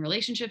feel in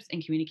relationships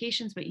and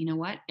communications. But you know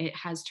what? It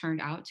has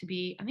turned out to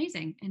be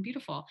amazing and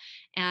beautiful.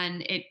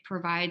 And it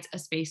provides a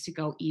space to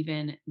go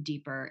even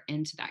deeper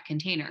into that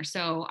container.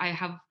 So, I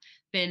have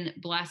been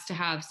blessed to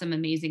have some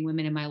amazing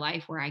women in my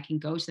life where I can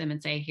go to them and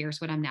say,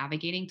 here's what I'm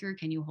navigating through.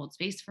 Can you hold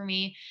space for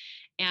me?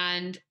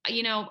 And,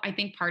 I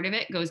think part of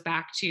it goes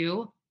back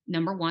to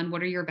number one,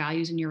 what are your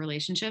values in your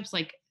relationships?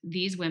 Like,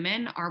 these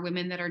women are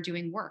women that are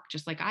doing work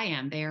just like I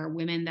am. They are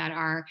women that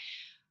are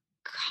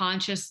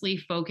consciously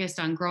focused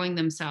on growing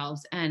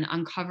themselves and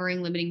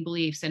uncovering limiting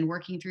beliefs and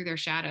working through their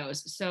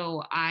shadows.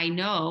 So I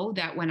know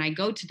that when I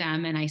go to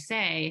them and I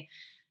say,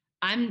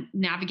 I'm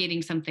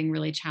navigating something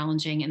really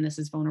challenging and this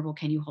is vulnerable,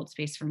 can you hold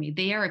space for me?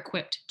 They are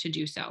equipped to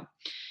do so.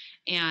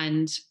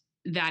 And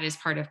that is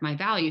part of my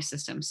value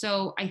system.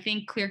 So I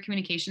think clear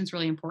communication is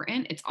really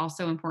important. It's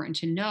also important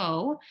to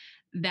know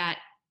that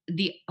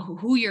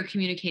who you're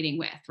communicating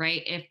with,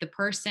 right? If the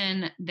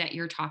person that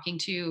you're talking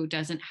to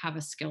doesn't have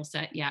a skill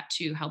set yet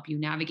to help you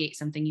navigate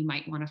something, you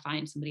might want to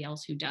find somebody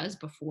else who does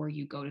before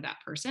you go to that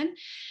person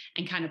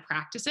and kind of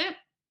practice it.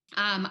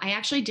 I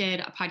actually did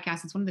a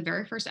podcast. It's one of the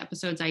very first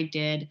episodes I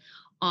did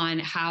on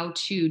how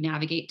to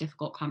navigate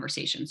difficult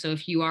conversations. So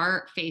if you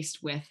are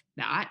faced with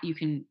that, you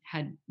can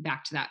head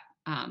back to that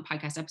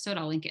podcast episode.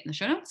 I'll link it in the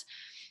show notes.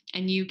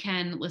 And you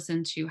can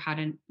listen to how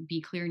to be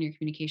clear in your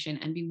communication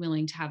and be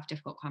willing to have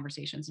difficult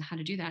conversations and how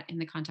to do that in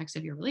the context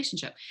of your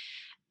relationship.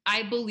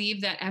 I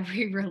believe that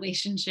every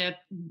relationship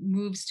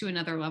moves to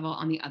another level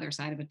on the other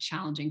side of a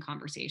challenging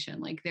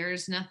conversation. Like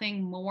there's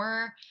nothing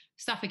more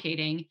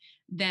suffocating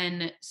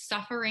than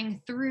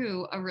suffering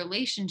through a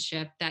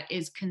relationship that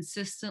is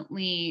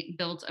consistently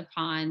built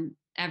upon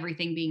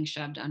everything being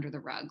shoved under the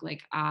rug.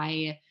 Like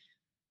I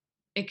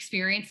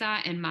experienced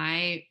that in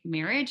my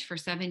marriage for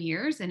 7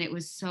 years, and it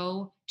was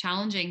so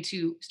challenging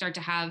to start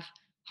to have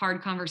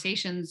hard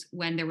conversations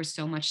when there was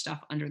so much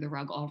stuff under the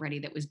rug already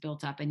that was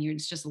built up, and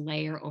it's just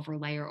layer over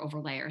layer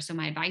over layer. So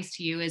my advice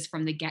to you is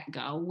from the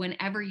get-go,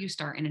 whenever you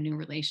start in a new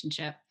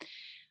relationship,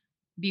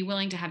 be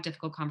willing to have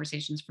difficult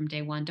conversations from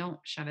day one. Don't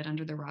shove it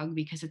under the rug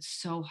because it's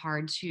so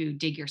hard to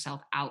dig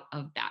yourself out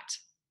of that.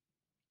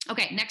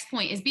 Okay, next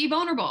point is be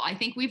vulnerable. I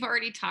think we've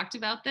already talked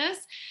about this,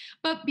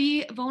 but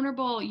be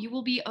vulnerable. You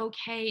will be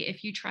okay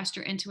if you trust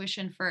your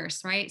intuition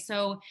first, right?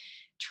 So,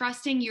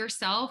 trusting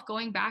yourself,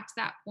 going back to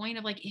that point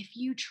of like, if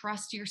you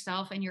trust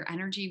yourself and your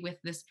energy with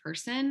this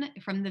person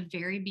from the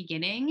very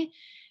beginning,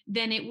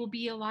 then it will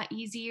be a lot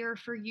easier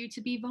for you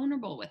to be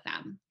vulnerable with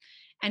them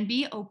and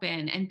be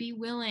open and be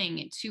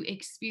willing to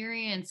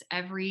experience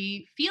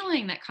every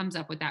feeling that comes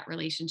up with that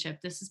relationship.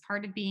 This is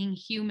part of being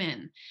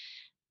human,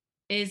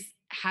 is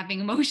having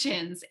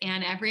emotions,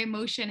 and every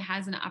emotion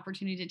has an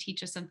opportunity to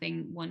teach us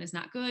something. One is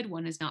not good,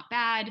 one is not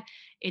bad.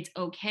 It's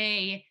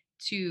okay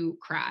to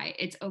cry.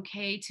 It's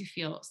okay to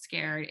feel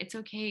scared. It's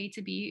okay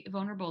to be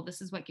vulnerable.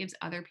 This is what gives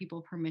other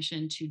people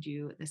permission to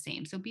do the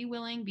same. So be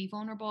willing, be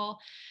vulnerable.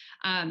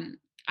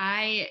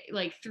 I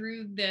like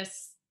through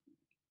this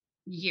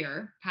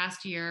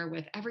past year,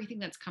 with everything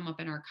that's come up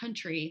in our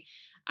country,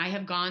 I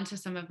have gone to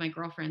some of my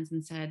girlfriends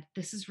and said,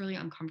 this is really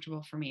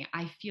uncomfortable for me.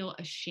 I feel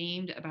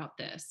ashamed about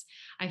this.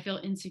 I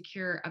feel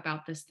insecure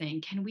about this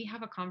thing. Can we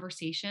have a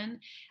conversation?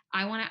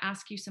 I want to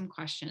ask you some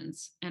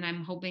questions, and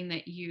I'm hoping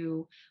that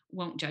you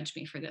won't judge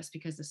me for this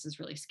because this is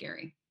really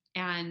scary.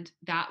 And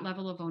that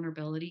level of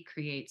vulnerability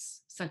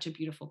creates such a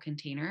beautiful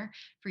container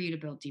for you to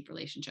build deep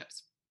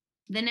relationships.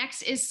 The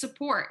next is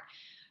support.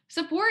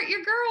 Support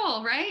your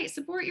girl, right?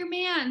 Support your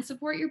man,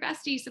 support your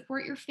bestie,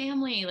 support your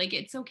family. Like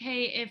it's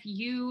okay if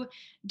you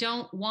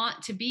don't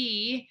want to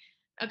be.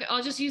 Okay,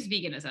 I'll just use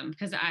veganism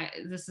because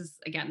this is,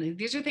 again,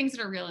 these are things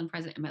that are real and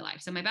present in my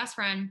life. So my best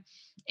friend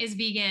is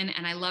vegan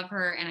and I love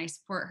her and I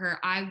support her.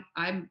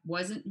 I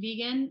wasn't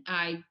vegan.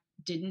 I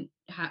didn't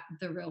have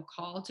the real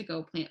call to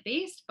go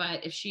plant-based,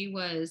 but if she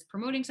was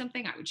promoting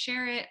something, I would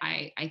share it.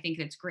 I think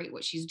that's great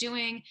what she's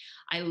doing.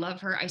 I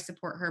love her, I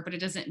support her, but it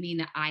doesn't mean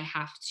that I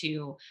have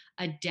to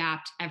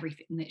adapt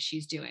everything that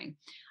she's doing.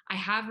 I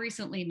have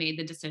recently made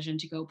the decision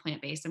to go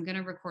plant-based. I'm going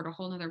to record a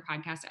whole nother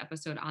podcast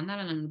episode on that,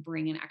 and I'm going to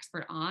bring an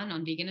expert on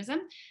veganism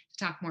to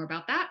talk more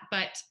about that.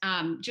 But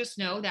just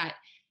know that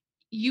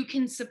you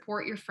can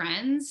support your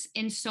friends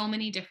in so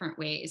many different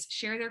ways.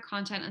 Share their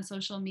content on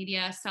social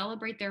media,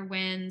 celebrate their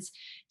wins,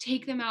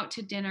 take them out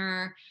to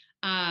dinner.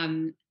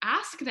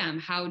 Ask them,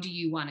 how do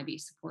you want to be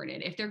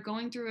supported? If they're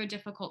going through a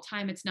difficult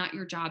time, it's not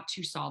your job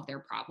to solve their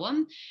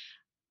problem.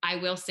 I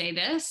will say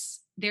this,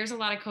 there's a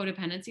lot of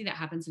codependency that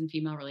happens in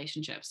female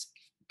relationships.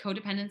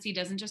 Codependency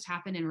doesn't just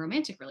happen in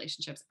romantic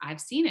relationships. I've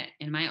seen it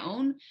in my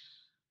own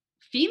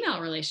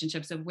female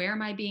relationships of where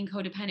am I being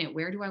codependent?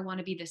 Where do I want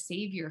to be the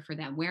savior for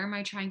them? Where am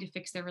I trying to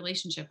fix their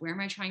relationship? Where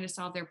am I trying to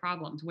solve their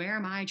problems? Where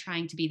am I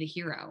trying to be the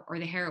hero or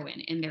the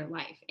heroine in their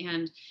life?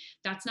 And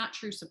that's not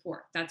true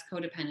support. That's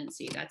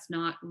codependency. That's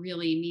not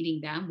really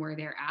meeting them where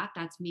they're at.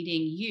 That's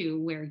meeting you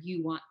where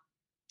you want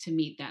to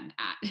meet them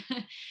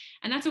at.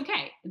 And that's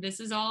okay.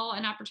 This is all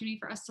an opportunity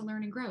for us to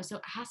learn and grow.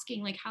 So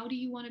asking, like, how do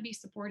you want to be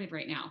supported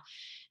right now?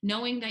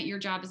 Knowing that your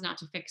job is not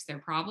to fix their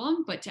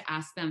problem, but to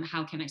ask them,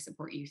 how can I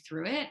support you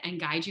through it and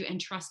guide you,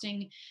 and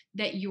trusting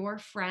that your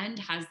friend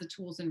has the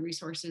tools and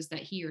resources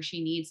that he or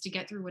she needs to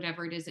get through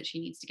whatever it is that she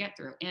needs to get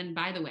through. And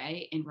by the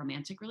way, in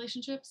romantic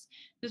relationships,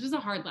 this was a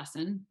hard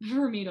lesson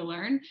for me to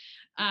learn.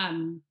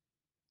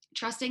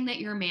 Trusting that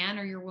your man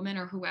or your woman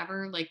or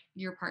whoever, like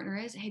your partner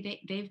is,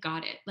 hey, they've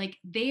got it. Like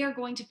they are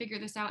going to figure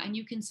this out and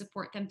you can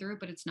support them through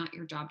it, but it's not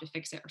your job to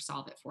fix it or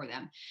solve it for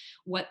them.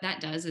 What that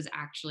does is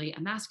actually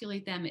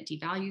emasculate them. It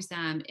devalues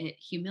them. It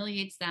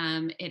humiliates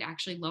them. It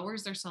actually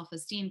lowers their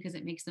self-esteem because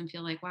it makes them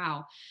feel like,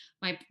 wow,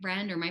 my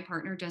friend or my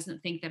partner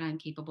doesn't think that I'm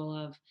capable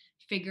of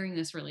figuring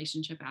this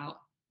relationship out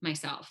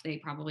myself. They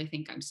probably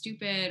think I'm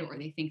stupid, or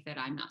they think that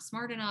I'm not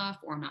smart enough,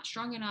 or I'm not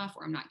strong enough,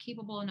 or I'm not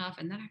capable enough.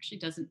 And that actually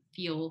doesn't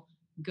feel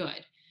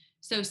good.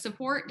 So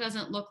support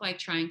doesn't look like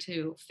trying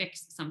to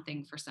fix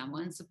something for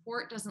someone.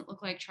 Support doesn't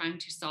look like trying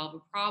to solve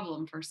a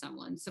problem for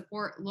someone.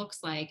 Support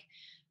looks like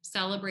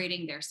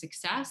celebrating their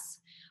success,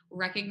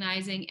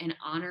 recognizing and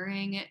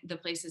honoring the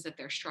places that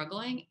they're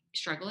struggling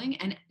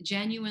and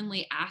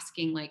genuinely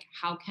asking like,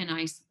 how can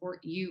I support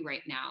you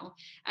right now,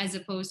 as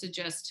opposed to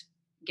just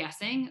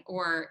guessing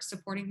or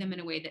supporting them in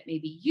a way that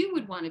maybe you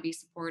would want to be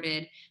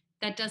supported.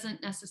 That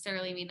doesn't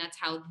necessarily mean that's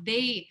how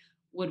they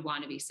would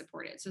want to be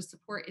supported. So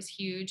support is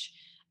huge.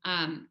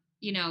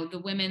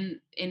 The women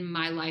in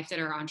my life that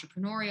are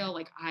entrepreneurial,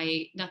 like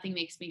nothing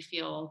makes me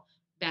feel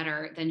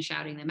better than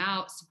shouting them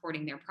out,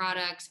 supporting their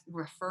products,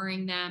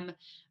 referring them,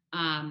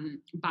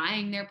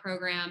 buying their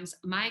programs.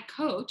 My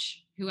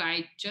coach, who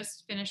I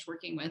just finished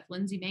working with,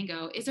 Lindsay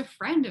Mango, is a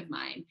friend of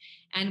mine,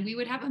 and we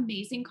would have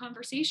amazing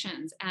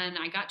conversations. And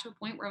I got to a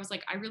point where I was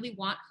like, I really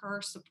want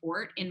her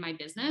support in my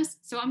business,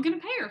 so I'm going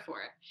to pay her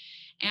for it.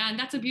 And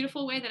that's a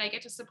beautiful way that I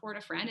get to support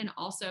a friend. And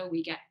also,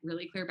 we get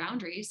really clear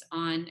boundaries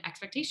on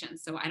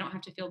expectations. So I don't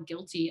have to feel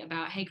guilty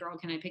about, hey, girl,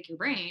 can I pick your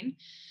brain?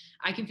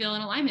 I can feel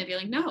in alignment, be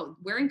like, no,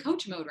 we're in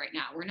coach mode right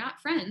now. We're not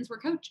friends,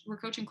 we're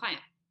coaching client.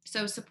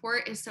 So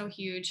support is so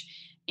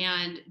huge.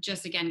 And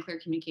just again, clear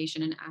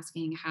communication and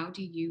asking, how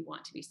do you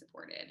want to be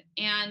supported?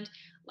 And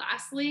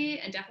lastly,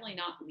 and definitely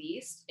not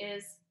least,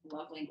 is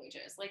love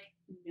languages. Like,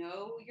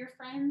 know your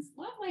friends'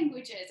 love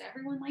languages.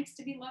 Everyone likes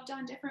to be loved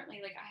on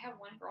differently. Like, I have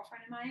one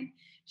girlfriend of mine.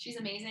 She's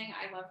amazing.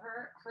 I love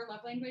her. Her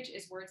love language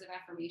is words of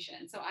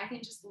affirmation. So I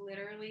can just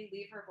literally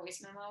leave her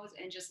voice memos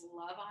and just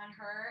love on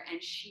her,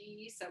 and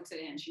she soaks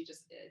it in. She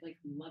just like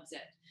loves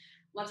it.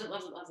 Loves it,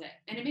 loves it, loves it.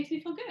 And it makes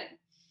me feel good.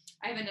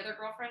 I have another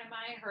girlfriend of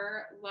mine.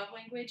 Her love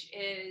language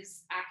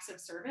is acts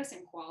of service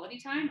and quality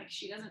time. Like,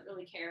 she doesn't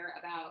really care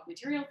about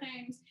material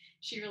things.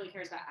 She really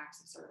cares about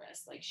acts of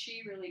service. Like,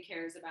 she really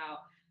cares about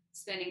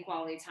spending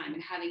quality time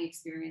and having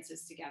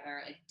experiences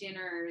together, like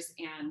dinners.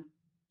 And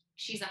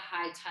she's a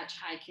high touch,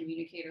 high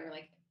communicator.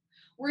 Like,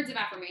 words of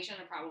affirmation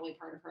are probably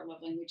part of her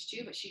love language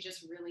too, but she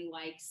just really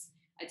likes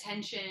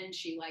attention.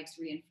 She likes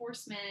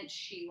reinforcement.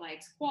 She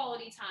likes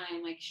quality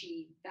time. Like,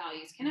 she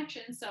values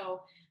connection.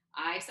 So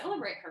I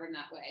celebrate her in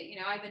that way.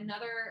 I have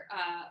another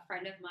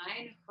friend of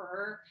mine.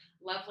 Her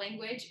love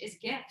language is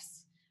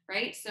gifts,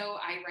 right? So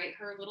I write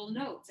her little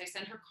notes. I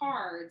send her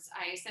cards.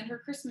 I send her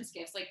Christmas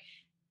gifts. Like,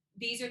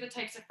 these are the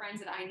types of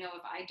friends that I know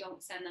if I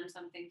don't send them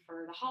something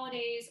for the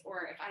holidays,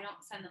 or if I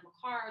don't send them a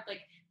card,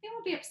 like, they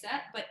won't be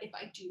upset. But if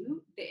I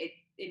do, it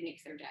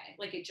makes their day.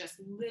 Like, it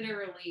just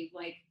literally,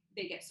 like,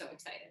 they get so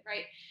excited,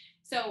 right?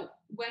 So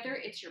whether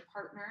it's your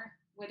partner,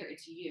 whether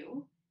it's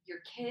you, your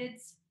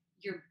kids,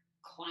 your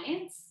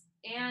clients,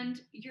 and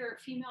your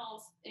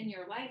females in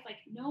your life, like,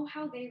 know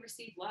how they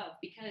receive love.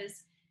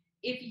 Because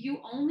if you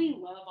only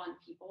love on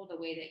people the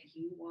way that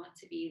you want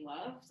to be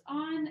loved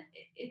on,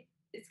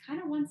 it's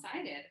kind of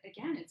one-sided.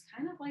 Again, it's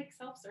kind of like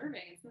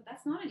self-serving.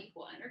 That's not an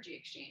equal energy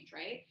exchange,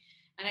 right?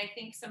 And I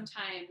think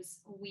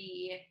sometimes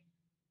we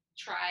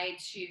try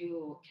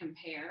to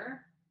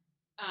compare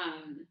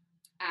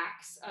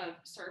acts of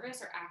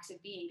service or acts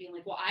of being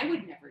like, well, I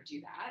would never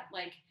do that.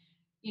 Like,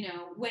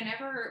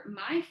 whenever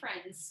my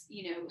friends,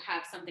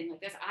 have something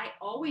like this, I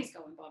always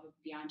go above and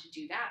beyond to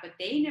do that, but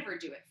they never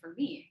do it for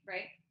me,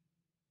 right?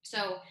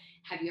 So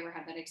have you ever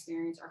had that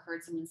experience or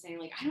heard someone say,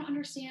 like, I don't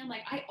understand,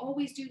 like, I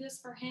always do this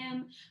for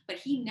him, but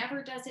he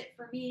never does it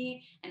for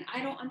me, and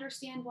I don't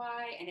understand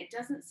why, and it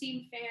doesn't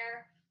seem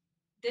fair?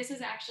 This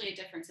is actually a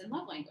difference in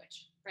love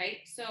language, right?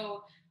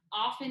 So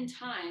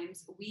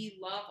oftentimes we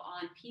love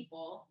on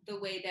people the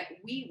way that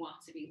we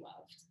want to be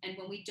loved. And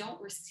when we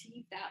don't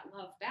receive that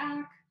love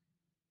back,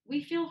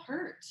 we feel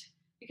hurt,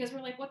 because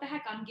we're like, what the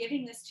heck? I'm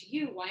giving this to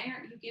you. Why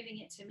aren't you giving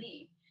it to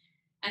me?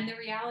 And the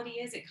reality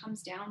is, it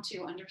comes down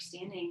to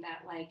understanding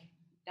that, like,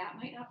 that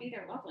might not be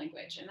their love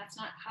language, and that's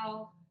not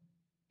how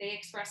they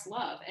express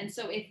love. And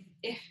so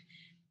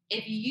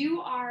if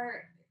you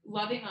are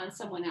loving on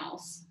someone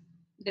else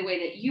the way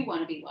that you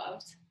want to be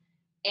loved,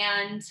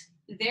 and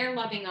they're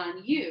loving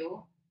on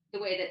you the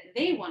way that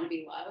they want to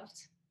be loved,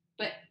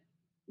 but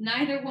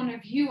neither one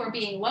of you are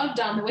being loved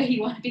on the way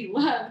you want to be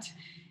loved,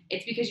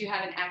 it's because you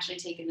haven't actually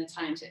taken the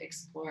time to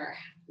explore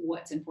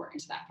what's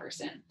important to that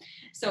person.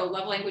 So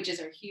love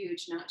languages are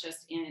huge, not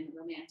just in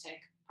romantic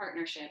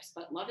partnerships,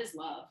 but love is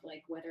love,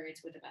 like whether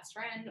it's with a best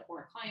friend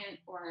or a client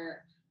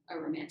or a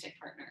romantic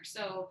partner.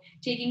 So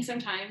taking some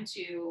time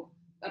to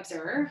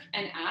observe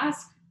and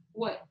ask,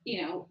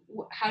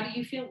 how do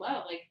you feel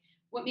love? Like,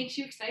 what makes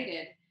you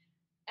excited?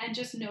 And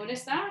just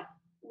notice that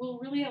will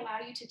really allow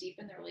you to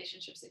deepen the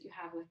relationships that you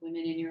have with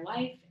women in your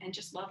life, and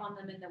just love on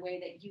them in the way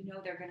that you know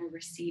they're going to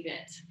receive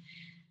it,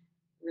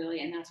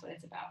 really. And that's what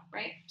it's about,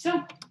 right?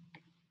 So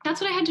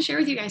that's what I had to share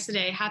with you guys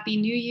today. Happy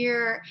New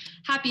Year.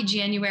 Happy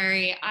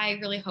January. I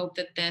really hope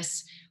that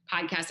this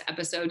podcast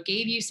episode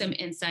gave you some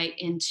insight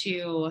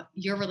into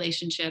your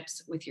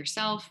relationships with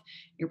yourself,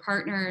 your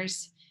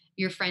partners,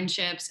 your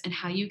friendships, and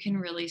how you can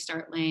really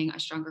start laying a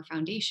stronger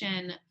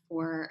foundation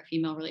for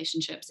female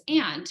relationships.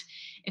 And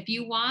if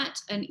you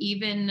want an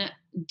even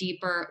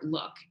deeper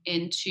look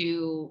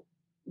into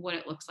what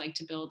it looks like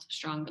to build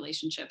strong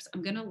relationships.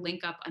 I'm going to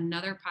link up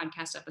another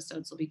podcast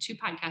episode. So there'll be 2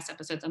 podcast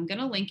episodes. I'm going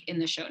to link in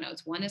the show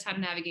notes. One is how to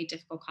navigate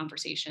difficult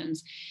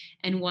conversations,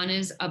 and one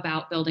is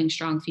about building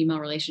strong female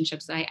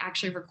relationships. I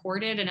actually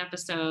recorded an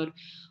episode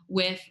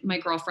with my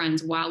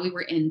girlfriends while we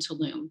were in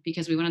Tulum,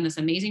 because we went on this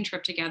amazing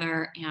trip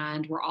together,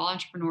 and we're all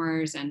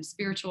entrepreneurs and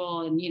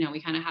spiritual. And,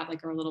 we kind of have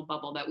like our little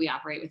bubble that we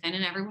operate within,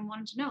 and everyone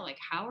wanted to know, like,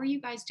 how are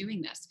you guys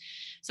doing this?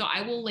 So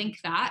I will link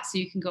that so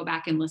you can go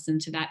back and listen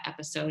to that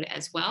episode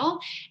as well.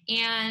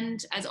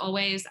 And as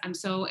always, I'm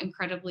so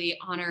incredibly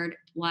honored,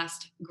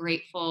 blessed,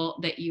 grateful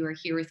that you are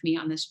here with me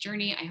on this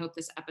journey. I hope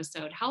this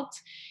episode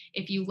helped.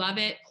 If you love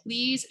it,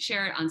 please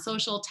share it on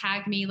social,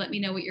 tag me, let me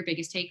know what your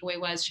biggest takeaway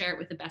was, share it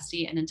with a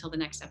bestie. And until the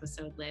next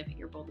episode, live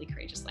your boldly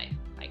courageous life.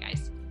 Bye,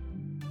 guys.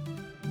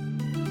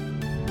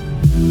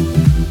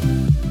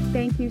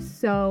 Thank you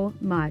so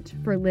much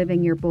for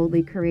living your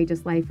boldly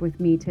courageous life with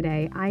me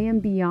today. I am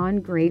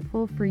beyond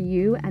grateful for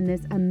you and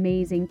this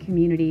amazing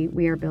community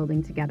we are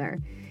building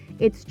together.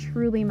 It's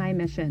truly my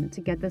mission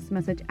to get this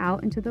message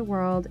out into the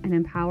world and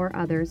empower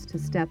others to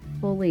step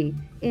fully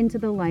into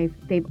the life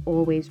they've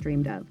always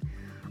dreamed of.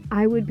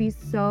 I would be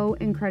so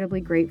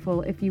incredibly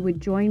grateful if you would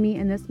join me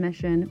in this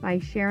mission by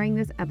sharing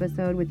this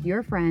episode with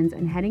your friends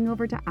and heading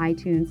over to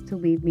iTunes to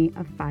leave me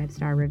a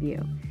 5-star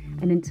review.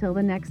 And until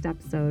the next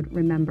episode,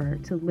 remember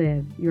to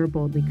live your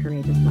boldly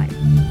courageous life.